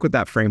 you stick with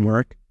that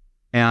framework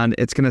and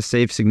it's going to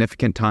save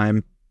significant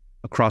time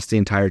across the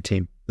entire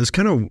team. This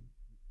kind of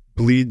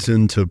bleeds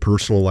into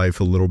personal life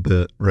a little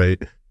bit,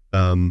 right?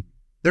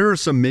 There are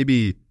some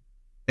maybe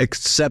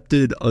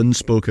accepted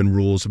unspoken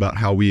rules about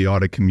how we ought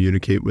to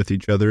communicate with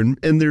each other.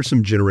 And there's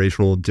some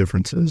generational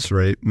differences,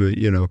 right?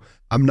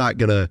 I'm not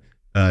going to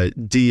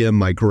DM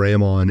my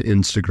grandma on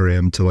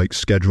Instagram to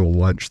an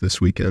lunch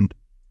this weekend.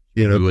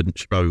 She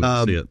probably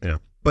wouldn't see it. Yeah.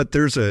 But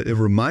it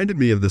reminded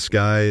me of this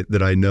guy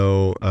that I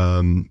know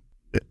in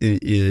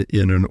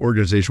an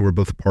organization we're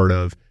both a part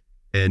of.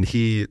 And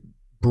he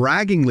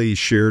braggingly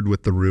shared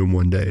with the room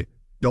one day,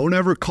 don't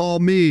ever call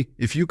me.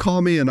 If you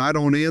call me and I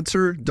don't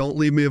answer, don't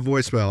leave me a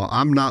voicemail.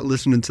 I'm not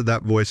listening to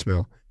that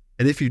voicemail.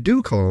 And if you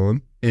do call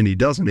him and he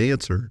doesn't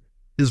answer,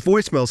 his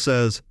voicemail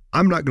says,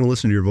 I'm not going to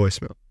listen to your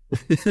voicemail.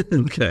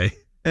 Okay.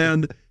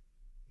 And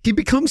he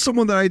becomes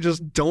someone that I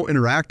just don't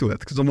interact with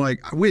because I'm like,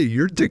 wait,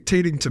 you're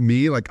dictating to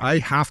me? Like I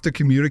have to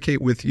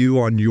communicate with you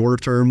on your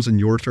terms and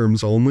your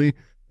terms only?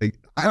 Like,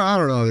 I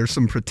don't know. There's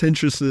some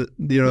pretentious,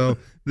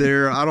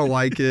 there. I don't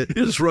like it. It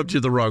just rubbed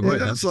you the wrong way.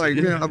 It's like,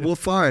 well,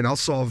 fine. I'll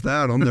solve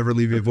that. I'll never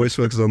leave you a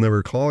voicemail because I'll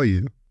never call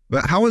you.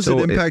 But how has it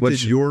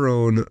impacted your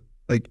own,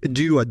 like,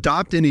 do you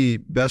adopt any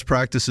best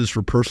practices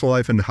for personal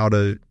life and how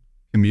to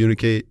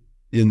communicate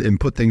and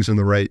put things in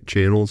the right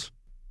channels?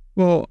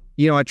 Well,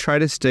 I try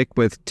to stick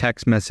with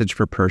text message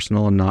for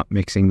personal and not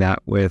mixing that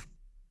with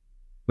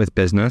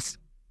business.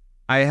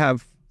 I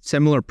have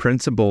similar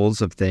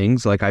principles of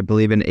things, like I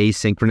believe in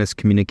asynchronous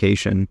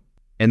communication.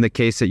 In the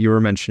case that you were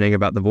mentioning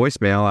about the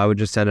voicemail, I would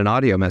just send an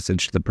audio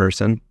message to the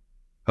person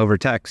over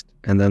text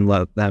and then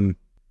let them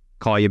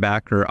call you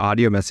back or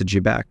audio message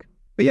you back.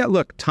 But yeah,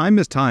 look, time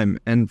is time.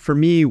 And for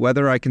me,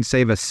 whether I can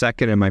save a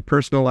second in my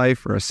personal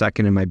life or a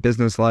second in my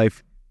business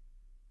life,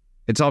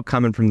 it's all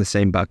coming from the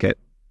same bucket.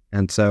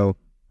 And so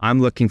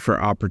I'm looking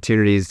for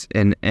opportunities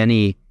in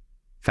any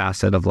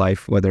facet of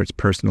life, whether it's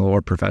personal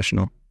or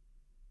professional.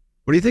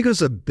 What do you think was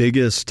the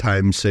biggest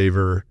time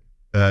saver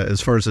as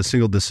far as a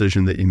single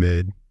decision that you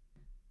made?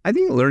 I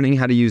think learning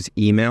how to use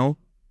email,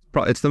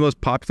 it's the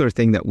most popular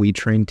thing that we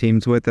train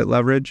teams with at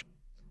Leverage.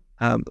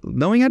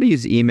 Knowing how to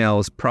use email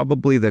is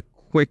probably the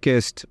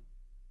quickest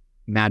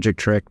magic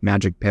trick,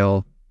 magic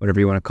pill, whatever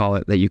you want to call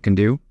it, that you can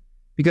do.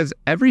 Because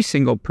every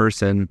single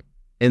person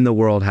in the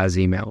world has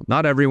email.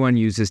 Not everyone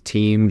uses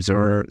Teams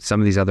or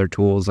some of these other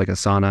tools like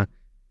Asana,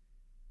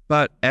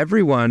 but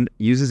everyone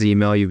uses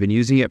email. You've been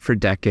using it for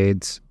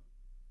decades.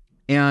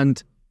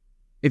 And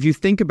if you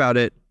think about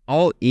it,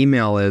 all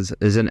email is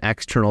an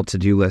external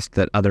to-do list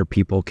that other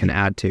people can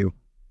add to.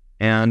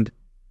 And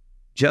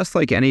just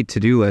like any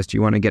to-do list,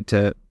 you want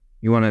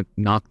to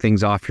knock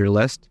things off your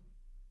list.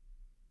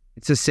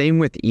 It's the same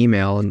with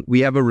email. And we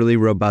have a really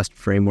robust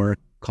framework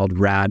called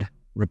RAD,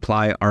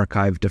 reply,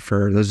 archive,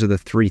 defer. Those are the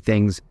three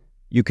things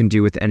you can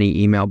do with any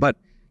email. But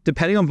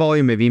depending on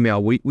volume of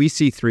email, we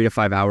see 3 to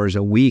 5 hours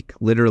a week,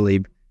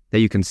 literally, that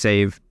you can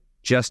save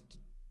just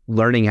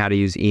learning how to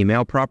use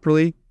email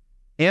properly.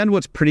 And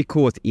what's pretty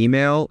cool with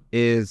email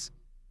is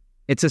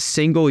it's a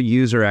single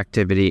user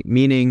activity,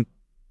 meaning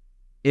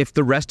if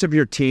the rest of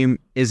your team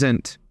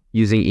isn't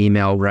using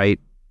email right,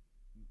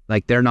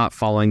 like they're not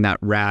following that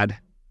RAD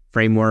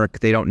framework,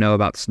 they don't know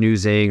about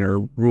snoozing or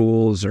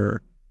rules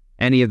or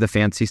any of the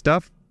fancy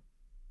stuff,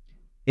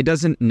 it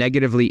doesn't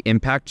negatively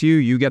impact you.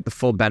 You get the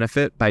full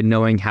benefit by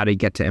knowing how to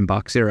get to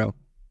inbox zero.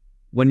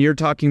 When you're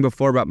talking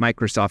before about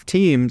Microsoft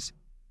Teams,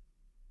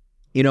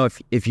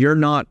 if you're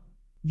not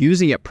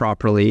using it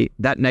properly,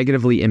 that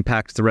negatively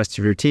impacts the rest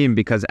of your team,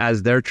 because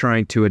as they're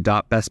trying to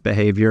adopt best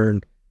behavior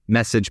and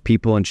message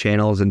people and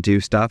channels and do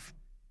stuff,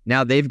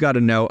 now they've got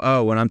to know,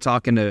 when I'm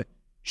talking to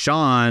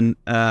Sean,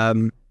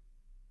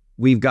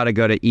 we've got to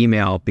go to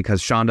email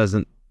because Sean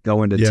doesn't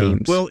go into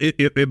Teams. Well,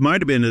 it might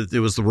have been it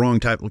was the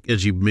wrong type,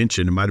 as you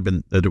mentioned. It might have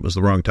been that it was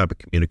the wrong type of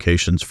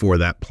communications for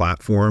that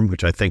platform,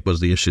 which I think was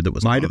the issue that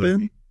was. Might have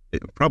been.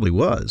 It probably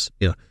was.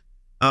 Yeah.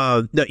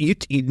 Now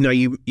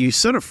you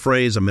said a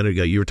phrase a minute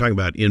ago. You were talking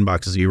about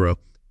inbox zero,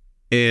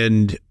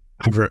 and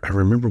I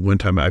remember one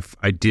time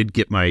I did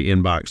get my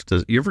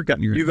inbox. You ever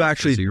gotten your? You've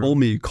actually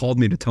called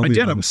me to tell me. I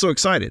did. I was so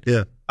excited.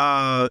 Yeah.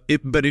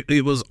 But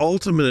it was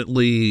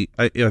ultimately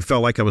I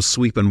felt like I was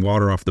sweeping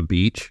water off the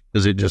beach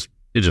because it just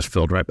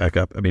filled right back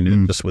up. I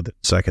mean, just within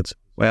seconds.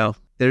 Well,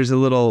 there's a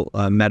little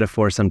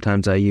metaphor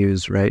sometimes I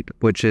use, right?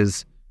 Which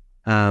is,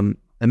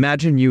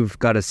 imagine you've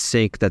got a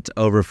sink that's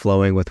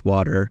overflowing with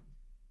water.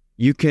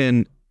 You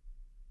can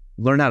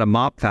learn how to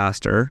mop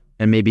faster,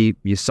 and maybe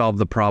you solve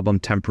the problem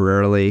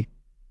temporarily.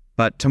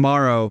 But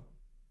tomorrow,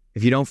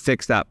 if you don't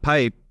fix that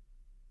pipe,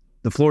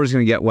 the floor is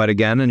going to get wet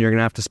again, and you're going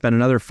to have to spend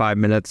another 5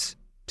 minutes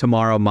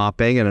tomorrow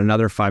mopping and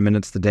another 5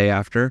 minutes the day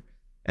after.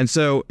 And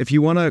so if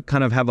you want to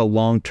kind of have a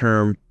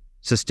long-term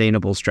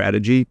sustainable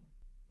strategy,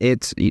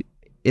 it's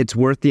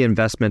worth the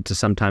investment to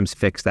sometimes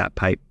fix that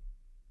pipe.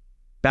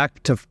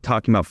 Back to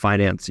talking about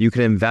finance, you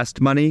can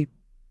invest money,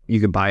 you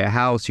could buy a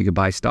house, you could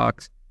buy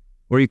stocks,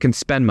 or you can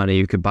spend money,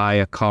 you could buy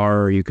a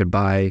car, or you could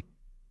buy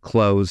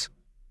clothes.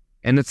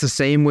 And it's the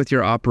same with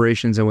your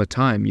operations and with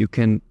time. You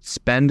can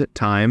spend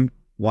time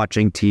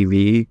watching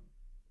TV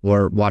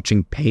or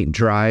watching paint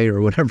dry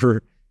or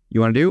whatever you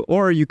want to do,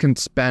 or you can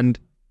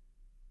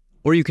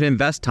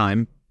invest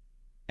time,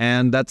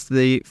 and that's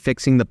the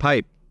fixing the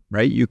pipe,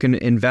 right? You can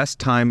invest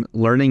time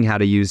learning how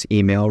to use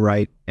email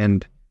right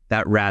and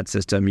that RAD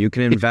system. You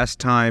can invest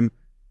time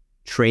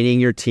training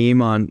your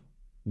team on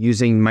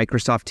using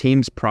Microsoft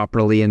Teams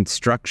properly and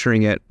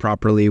structuring it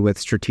properly with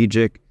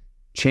strategic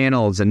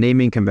channels and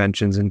naming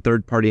conventions and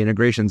third-party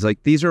integrations.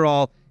 Like, these are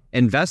all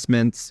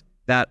investments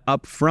that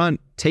upfront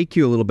take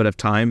you a little bit of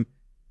time,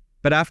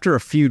 but after a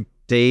few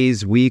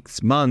days,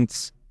 weeks,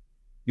 months,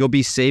 you'll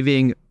be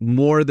saving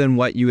more than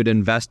what you had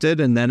invested.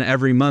 And then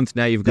every month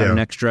now you've got an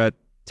extra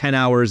 10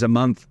 hours a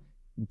month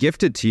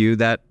gifted to you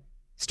that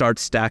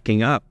starts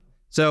stacking up.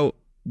 So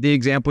the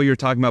example you're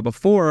talking about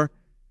before,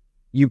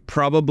 you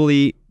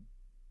probably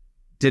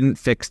didn't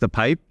fix the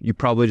pipe. You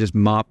probably just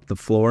mopped the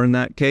floor in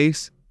that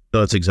case.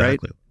 That's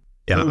exactly.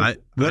 Right?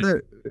 Yeah.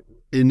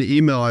 In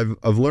email,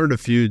 I've learned a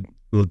few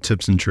little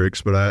tips and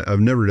tricks, but I've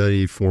never done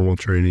any formal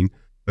training.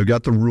 I've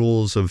got the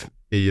rules of,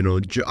 I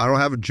don't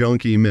have a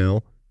junk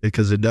email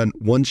because it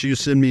doesn't. Once you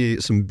send me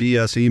some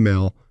BS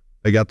email,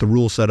 I got the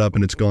rule set up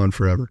and it's gone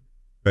forever,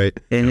 right?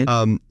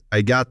 Mm-hmm.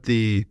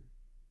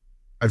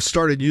 I've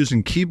started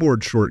using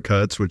keyboard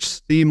shortcuts,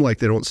 which seem like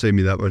they don't save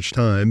me that much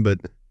time, but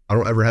I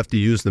don't ever have to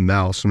use the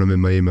mouse when I'm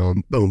in my email.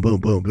 And boom, boom,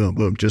 boom, boom,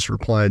 boom, just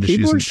replying.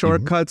 Keyboard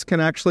shortcuts can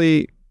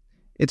actually,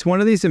 it's one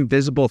of these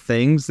invisible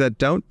things that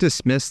don't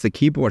dismiss the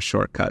keyboard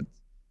shortcuts.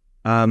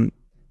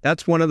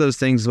 That's one of those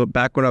things,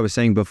 back what I was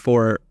saying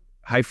before,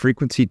 high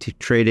frequency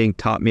trading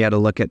taught me how to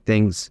look at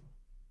things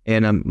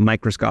in a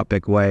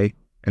microscopic way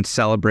and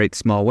celebrate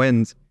small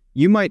wins.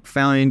 You might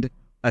find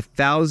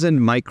 1,000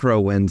 micro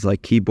wins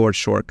like keyboard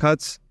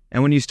shortcuts.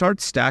 And when you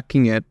start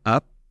stacking it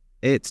up,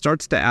 it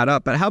starts to add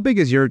up. But how big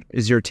is your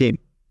team?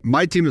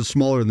 My team is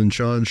smaller than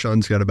Sean.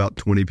 Sean's got about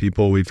 20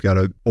 people. We've got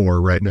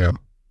 4 right now.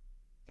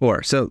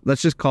 4. So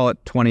let's just call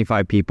it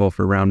 25 people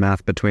for round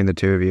math between the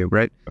two of you,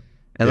 right?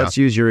 And let's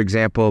use your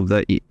example of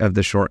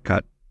the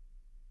shortcut.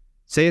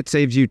 Say it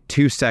saves you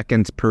 2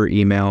 seconds per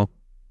email.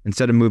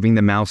 Instead of moving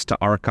the mouse to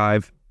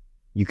archive,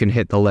 you can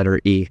hit the letter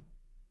E.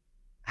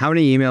 How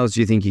many emails do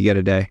you think you get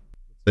a day?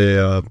 Say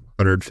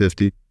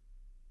 150.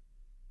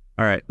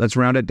 All right, let's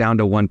round it down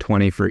to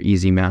 120 for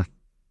easy math,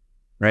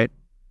 right?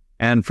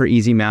 And for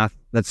easy math,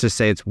 let's just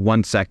say it's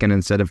 1 second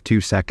instead of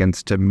 2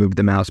 seconds to move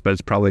the mouse, but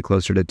it's probably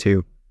closer to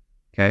 2,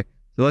 okay?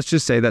 So let's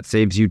just say that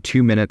saves you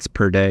 2 minutes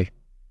per day.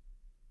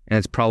 And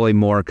it's probably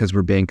more because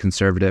we're being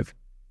conservative.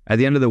 At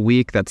the end of the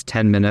week, that's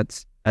 10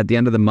 minutes. At the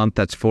end of the month,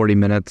 that's 40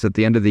 minutes. At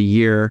the end of the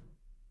year,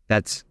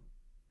 that's,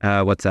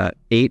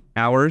 8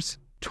 hours,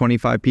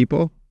 25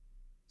 people.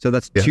 So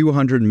that's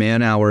 200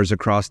 man hours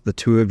across the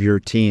two of your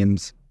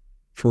teams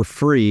for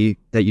free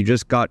that you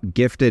just got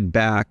gifted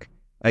back.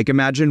 Like,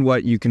 imagine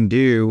what you can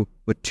do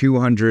with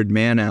 200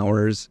 man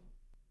hours.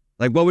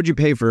 Like, what would you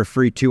pay for a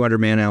free 200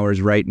 man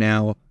hours right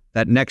now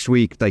that next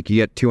week, like, you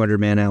get 200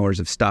 man hours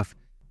of stuff?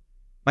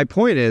 My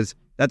point is,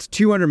 that's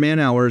 200 man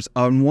hours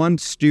on one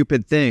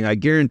stupid thing. I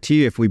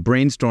guarantee you, if we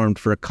brainstormed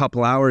for a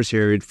couple hours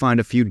here, we'd find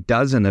a few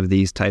dozen of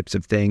these types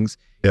of things,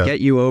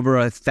 get you over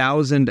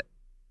 1,000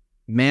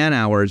 man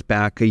hours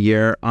back a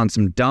year on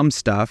some dumb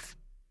stuff.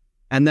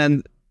 And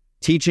then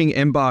teaching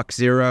Inbox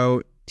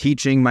Zero,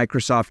 teaching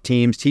Microsoft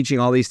Teams, teaching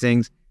all these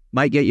things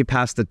might get you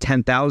past the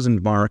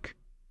 10,000 mark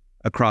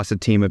across a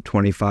team of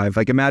 25.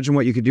 Like, imagine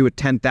what you could do with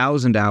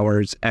 10,000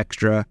 hours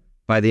extra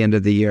by the end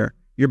of the year.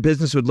 Your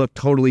business would look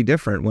totally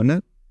different, wouldn't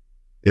it?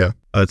 Yeah.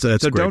 That's so a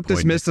great don't point,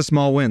 dismiss the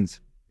small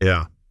wins.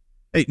 Yeah.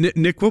 Hey,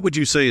 Nick, what would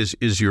you say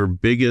is your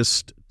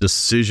biggest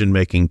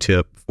decision-making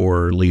tip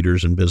for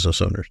leaders and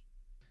business owners?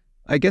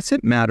 I guess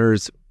it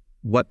matters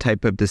what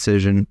type of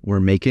decision we're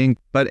making.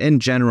 But in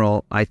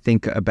general, I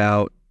think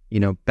about,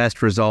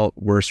 best result,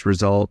 worst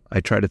result. I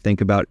try to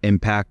think about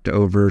impact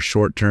over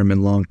short-term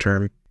and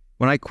long-term.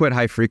 When I quit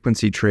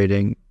high-frequency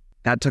trading,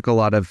 that took a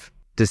lot of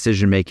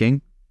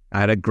decision-making. I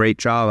had a great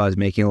job. I was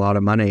making a lot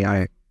of money.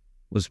 I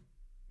was,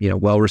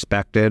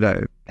 well-respected.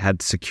 I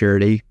had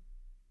security.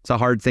 It's a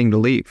hard thing to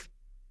leave.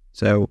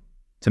 So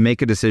to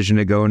make a decision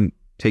to go and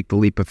take the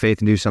leap of faith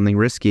and do something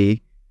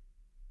risky,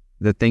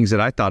 the things that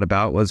I thought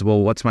about was,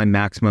 well, what's my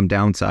maximum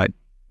downside?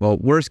 Well,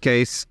 worst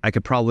case, I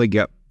could probably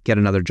get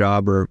another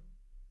job or,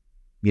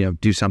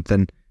 do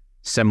something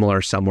similar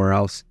somewhere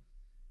else.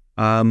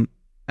 And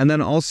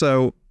then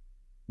also,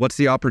 what's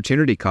the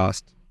opportunity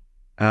cost?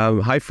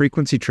 High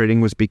frequency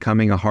trading was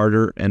becoming a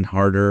harder and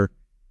harder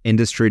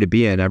industry to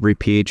be in. Every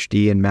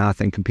PhD in math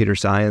and computer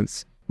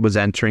science was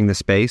entering the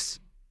space.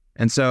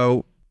 And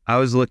so I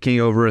was looking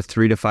over a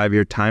 3 to 5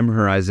 year time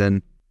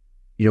horizon,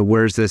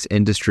 where's this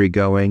industry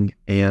going?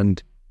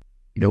 And,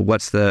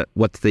 what's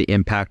the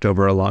impact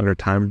over a longer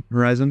time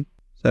horizon?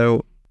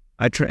 So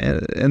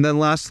and then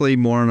lastly,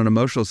 more on an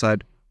emotional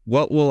side,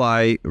 what will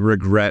I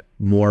regret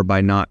more by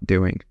not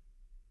doing?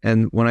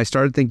 And when I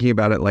started thinking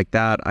about it like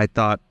that, I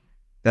thought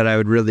that I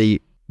would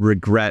really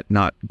regret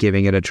not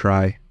giving it a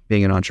try,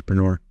 being an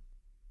entrepreneur.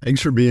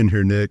 Thanks for being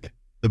here, Nick.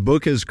 The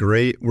book is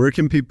great. Where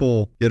can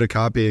people get a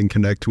copy and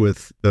connect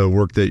with the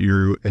work that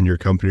you and your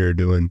company are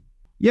doing?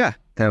 Yeah.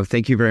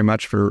 Thank you very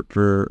much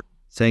for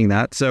saying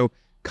that. So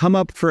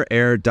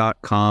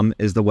comeupforair.com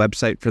is the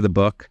website for the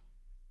book.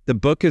 The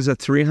book is a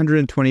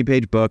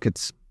 320-page book.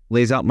 It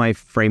lays out my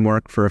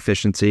framework for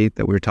efficiency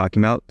that we were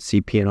talking about,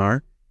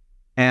 CP&R.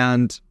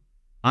 And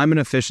I'm an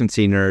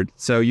efficiency nerd.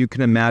 So you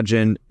can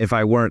imagine if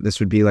I weren't, this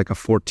would be like a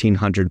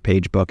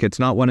 1,400-page book. It's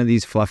not one of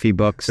these fluffy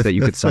books that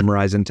you could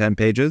summarize in 10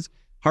 pages.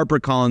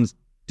 HarperCollins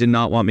did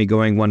not want me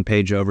going one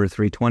page over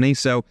 320.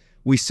 So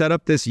we set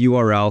up this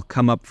URL,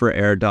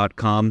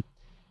 comeupforair.com,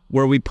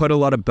 where we put a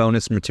lot of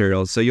bonus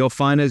materials. So you'll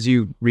find as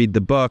you read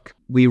the book,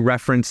 we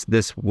reference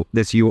this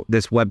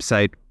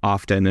website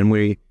often. And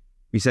we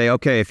say,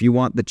 okay, if you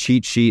want the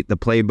cheat sheet, the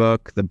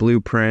playbook, the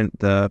blueprint,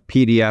 the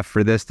PDF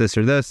for this,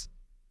 or this,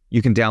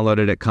 you can download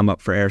it at Come Up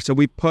for Air. So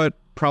we put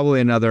probably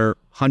another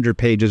 100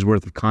 pages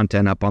worth of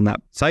content up on that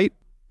site.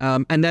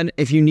 And then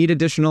if you need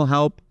additional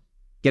help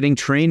getting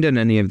trained in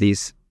any of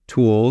these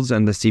tools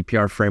and the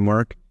CPR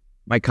framework,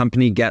 my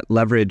company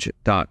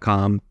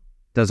getleverage.com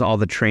does all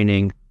the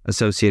training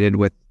associated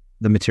with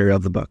the material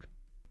of the book.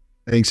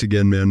 Thanks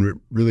again, man. We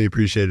really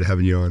appreciated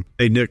having you on.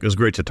 Hey, Nick, it was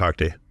great to talk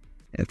to you.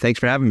 Yeah, thanks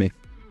for having me.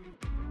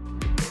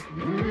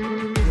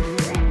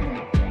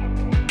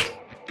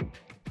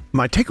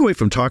 My takeaway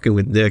from talking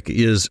with Nick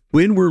is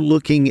when we're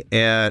looking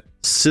at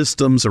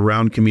systems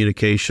around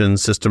communication,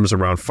 systems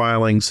around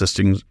filing,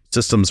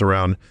 systems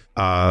around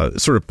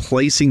sort of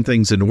placing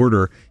things in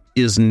order,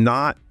 is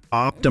not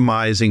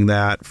optimizing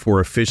that for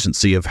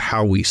efficiency of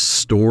how we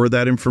store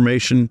that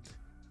information,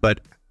 but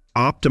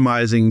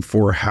optimizing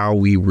for how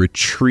we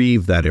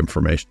retrieve that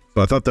information.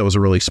 So I thought that was a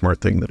really smart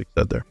thing that he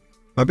said there.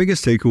 My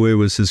biggest takeaway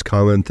was his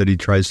comment that he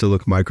tries to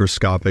look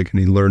microscopic,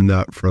 and he learned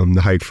that from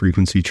the high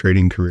frequency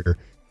trading career.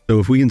 So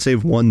if we can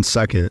save 1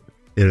 second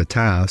in a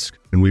task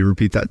and we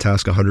repeat that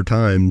task 100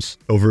 times,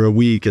 over a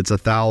week, it's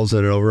 1,000,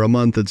 and over a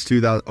month, it's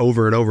 2,000,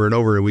 over and over and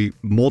over, and we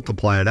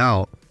multiply it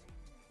out.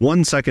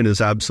 1 second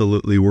is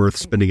absolutely worth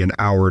spending an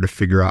hour to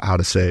figure out how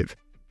to save.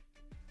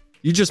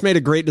 You just made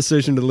a great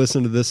decision to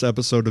listen to this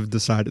episode of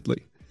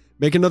Decidedly.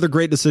 Make another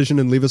great decision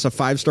and leave us a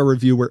 5-star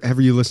review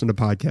wherever you listen to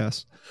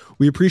podcasts.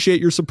 We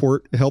appreciate your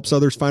support. It helps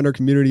others find our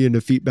community and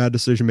defeat bad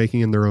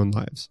decision-making in their own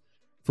lives.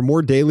 For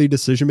more daily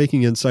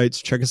decision-making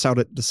insights, check us out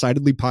at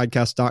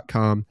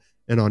decidedlypodcast.com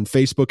and on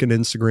Facebook and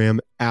Instagram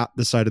at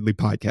Decidedly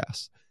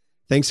Podcast.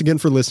 Thanks again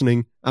for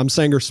listening. I'm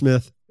Sanger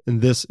Smith, and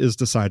this is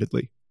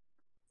Decidedly.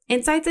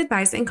 Insights,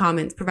 advice, and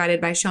comments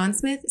provided by Sean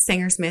Smith,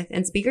 Sanger Smith,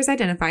 and speakers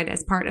identified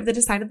as part of the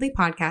Decidedly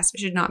podcast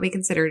should not be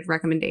considered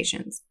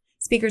recommendations.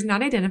 Speakers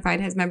not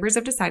identified as members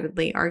of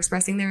Decidedly are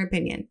expressing their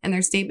opinion, and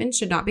their statements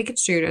should not be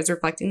construed as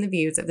reflecting the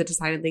views of the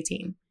Decidedly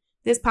team.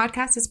 This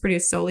podcast is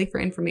produced solely for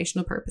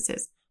informational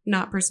purposes,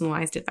 not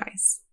personalized advice.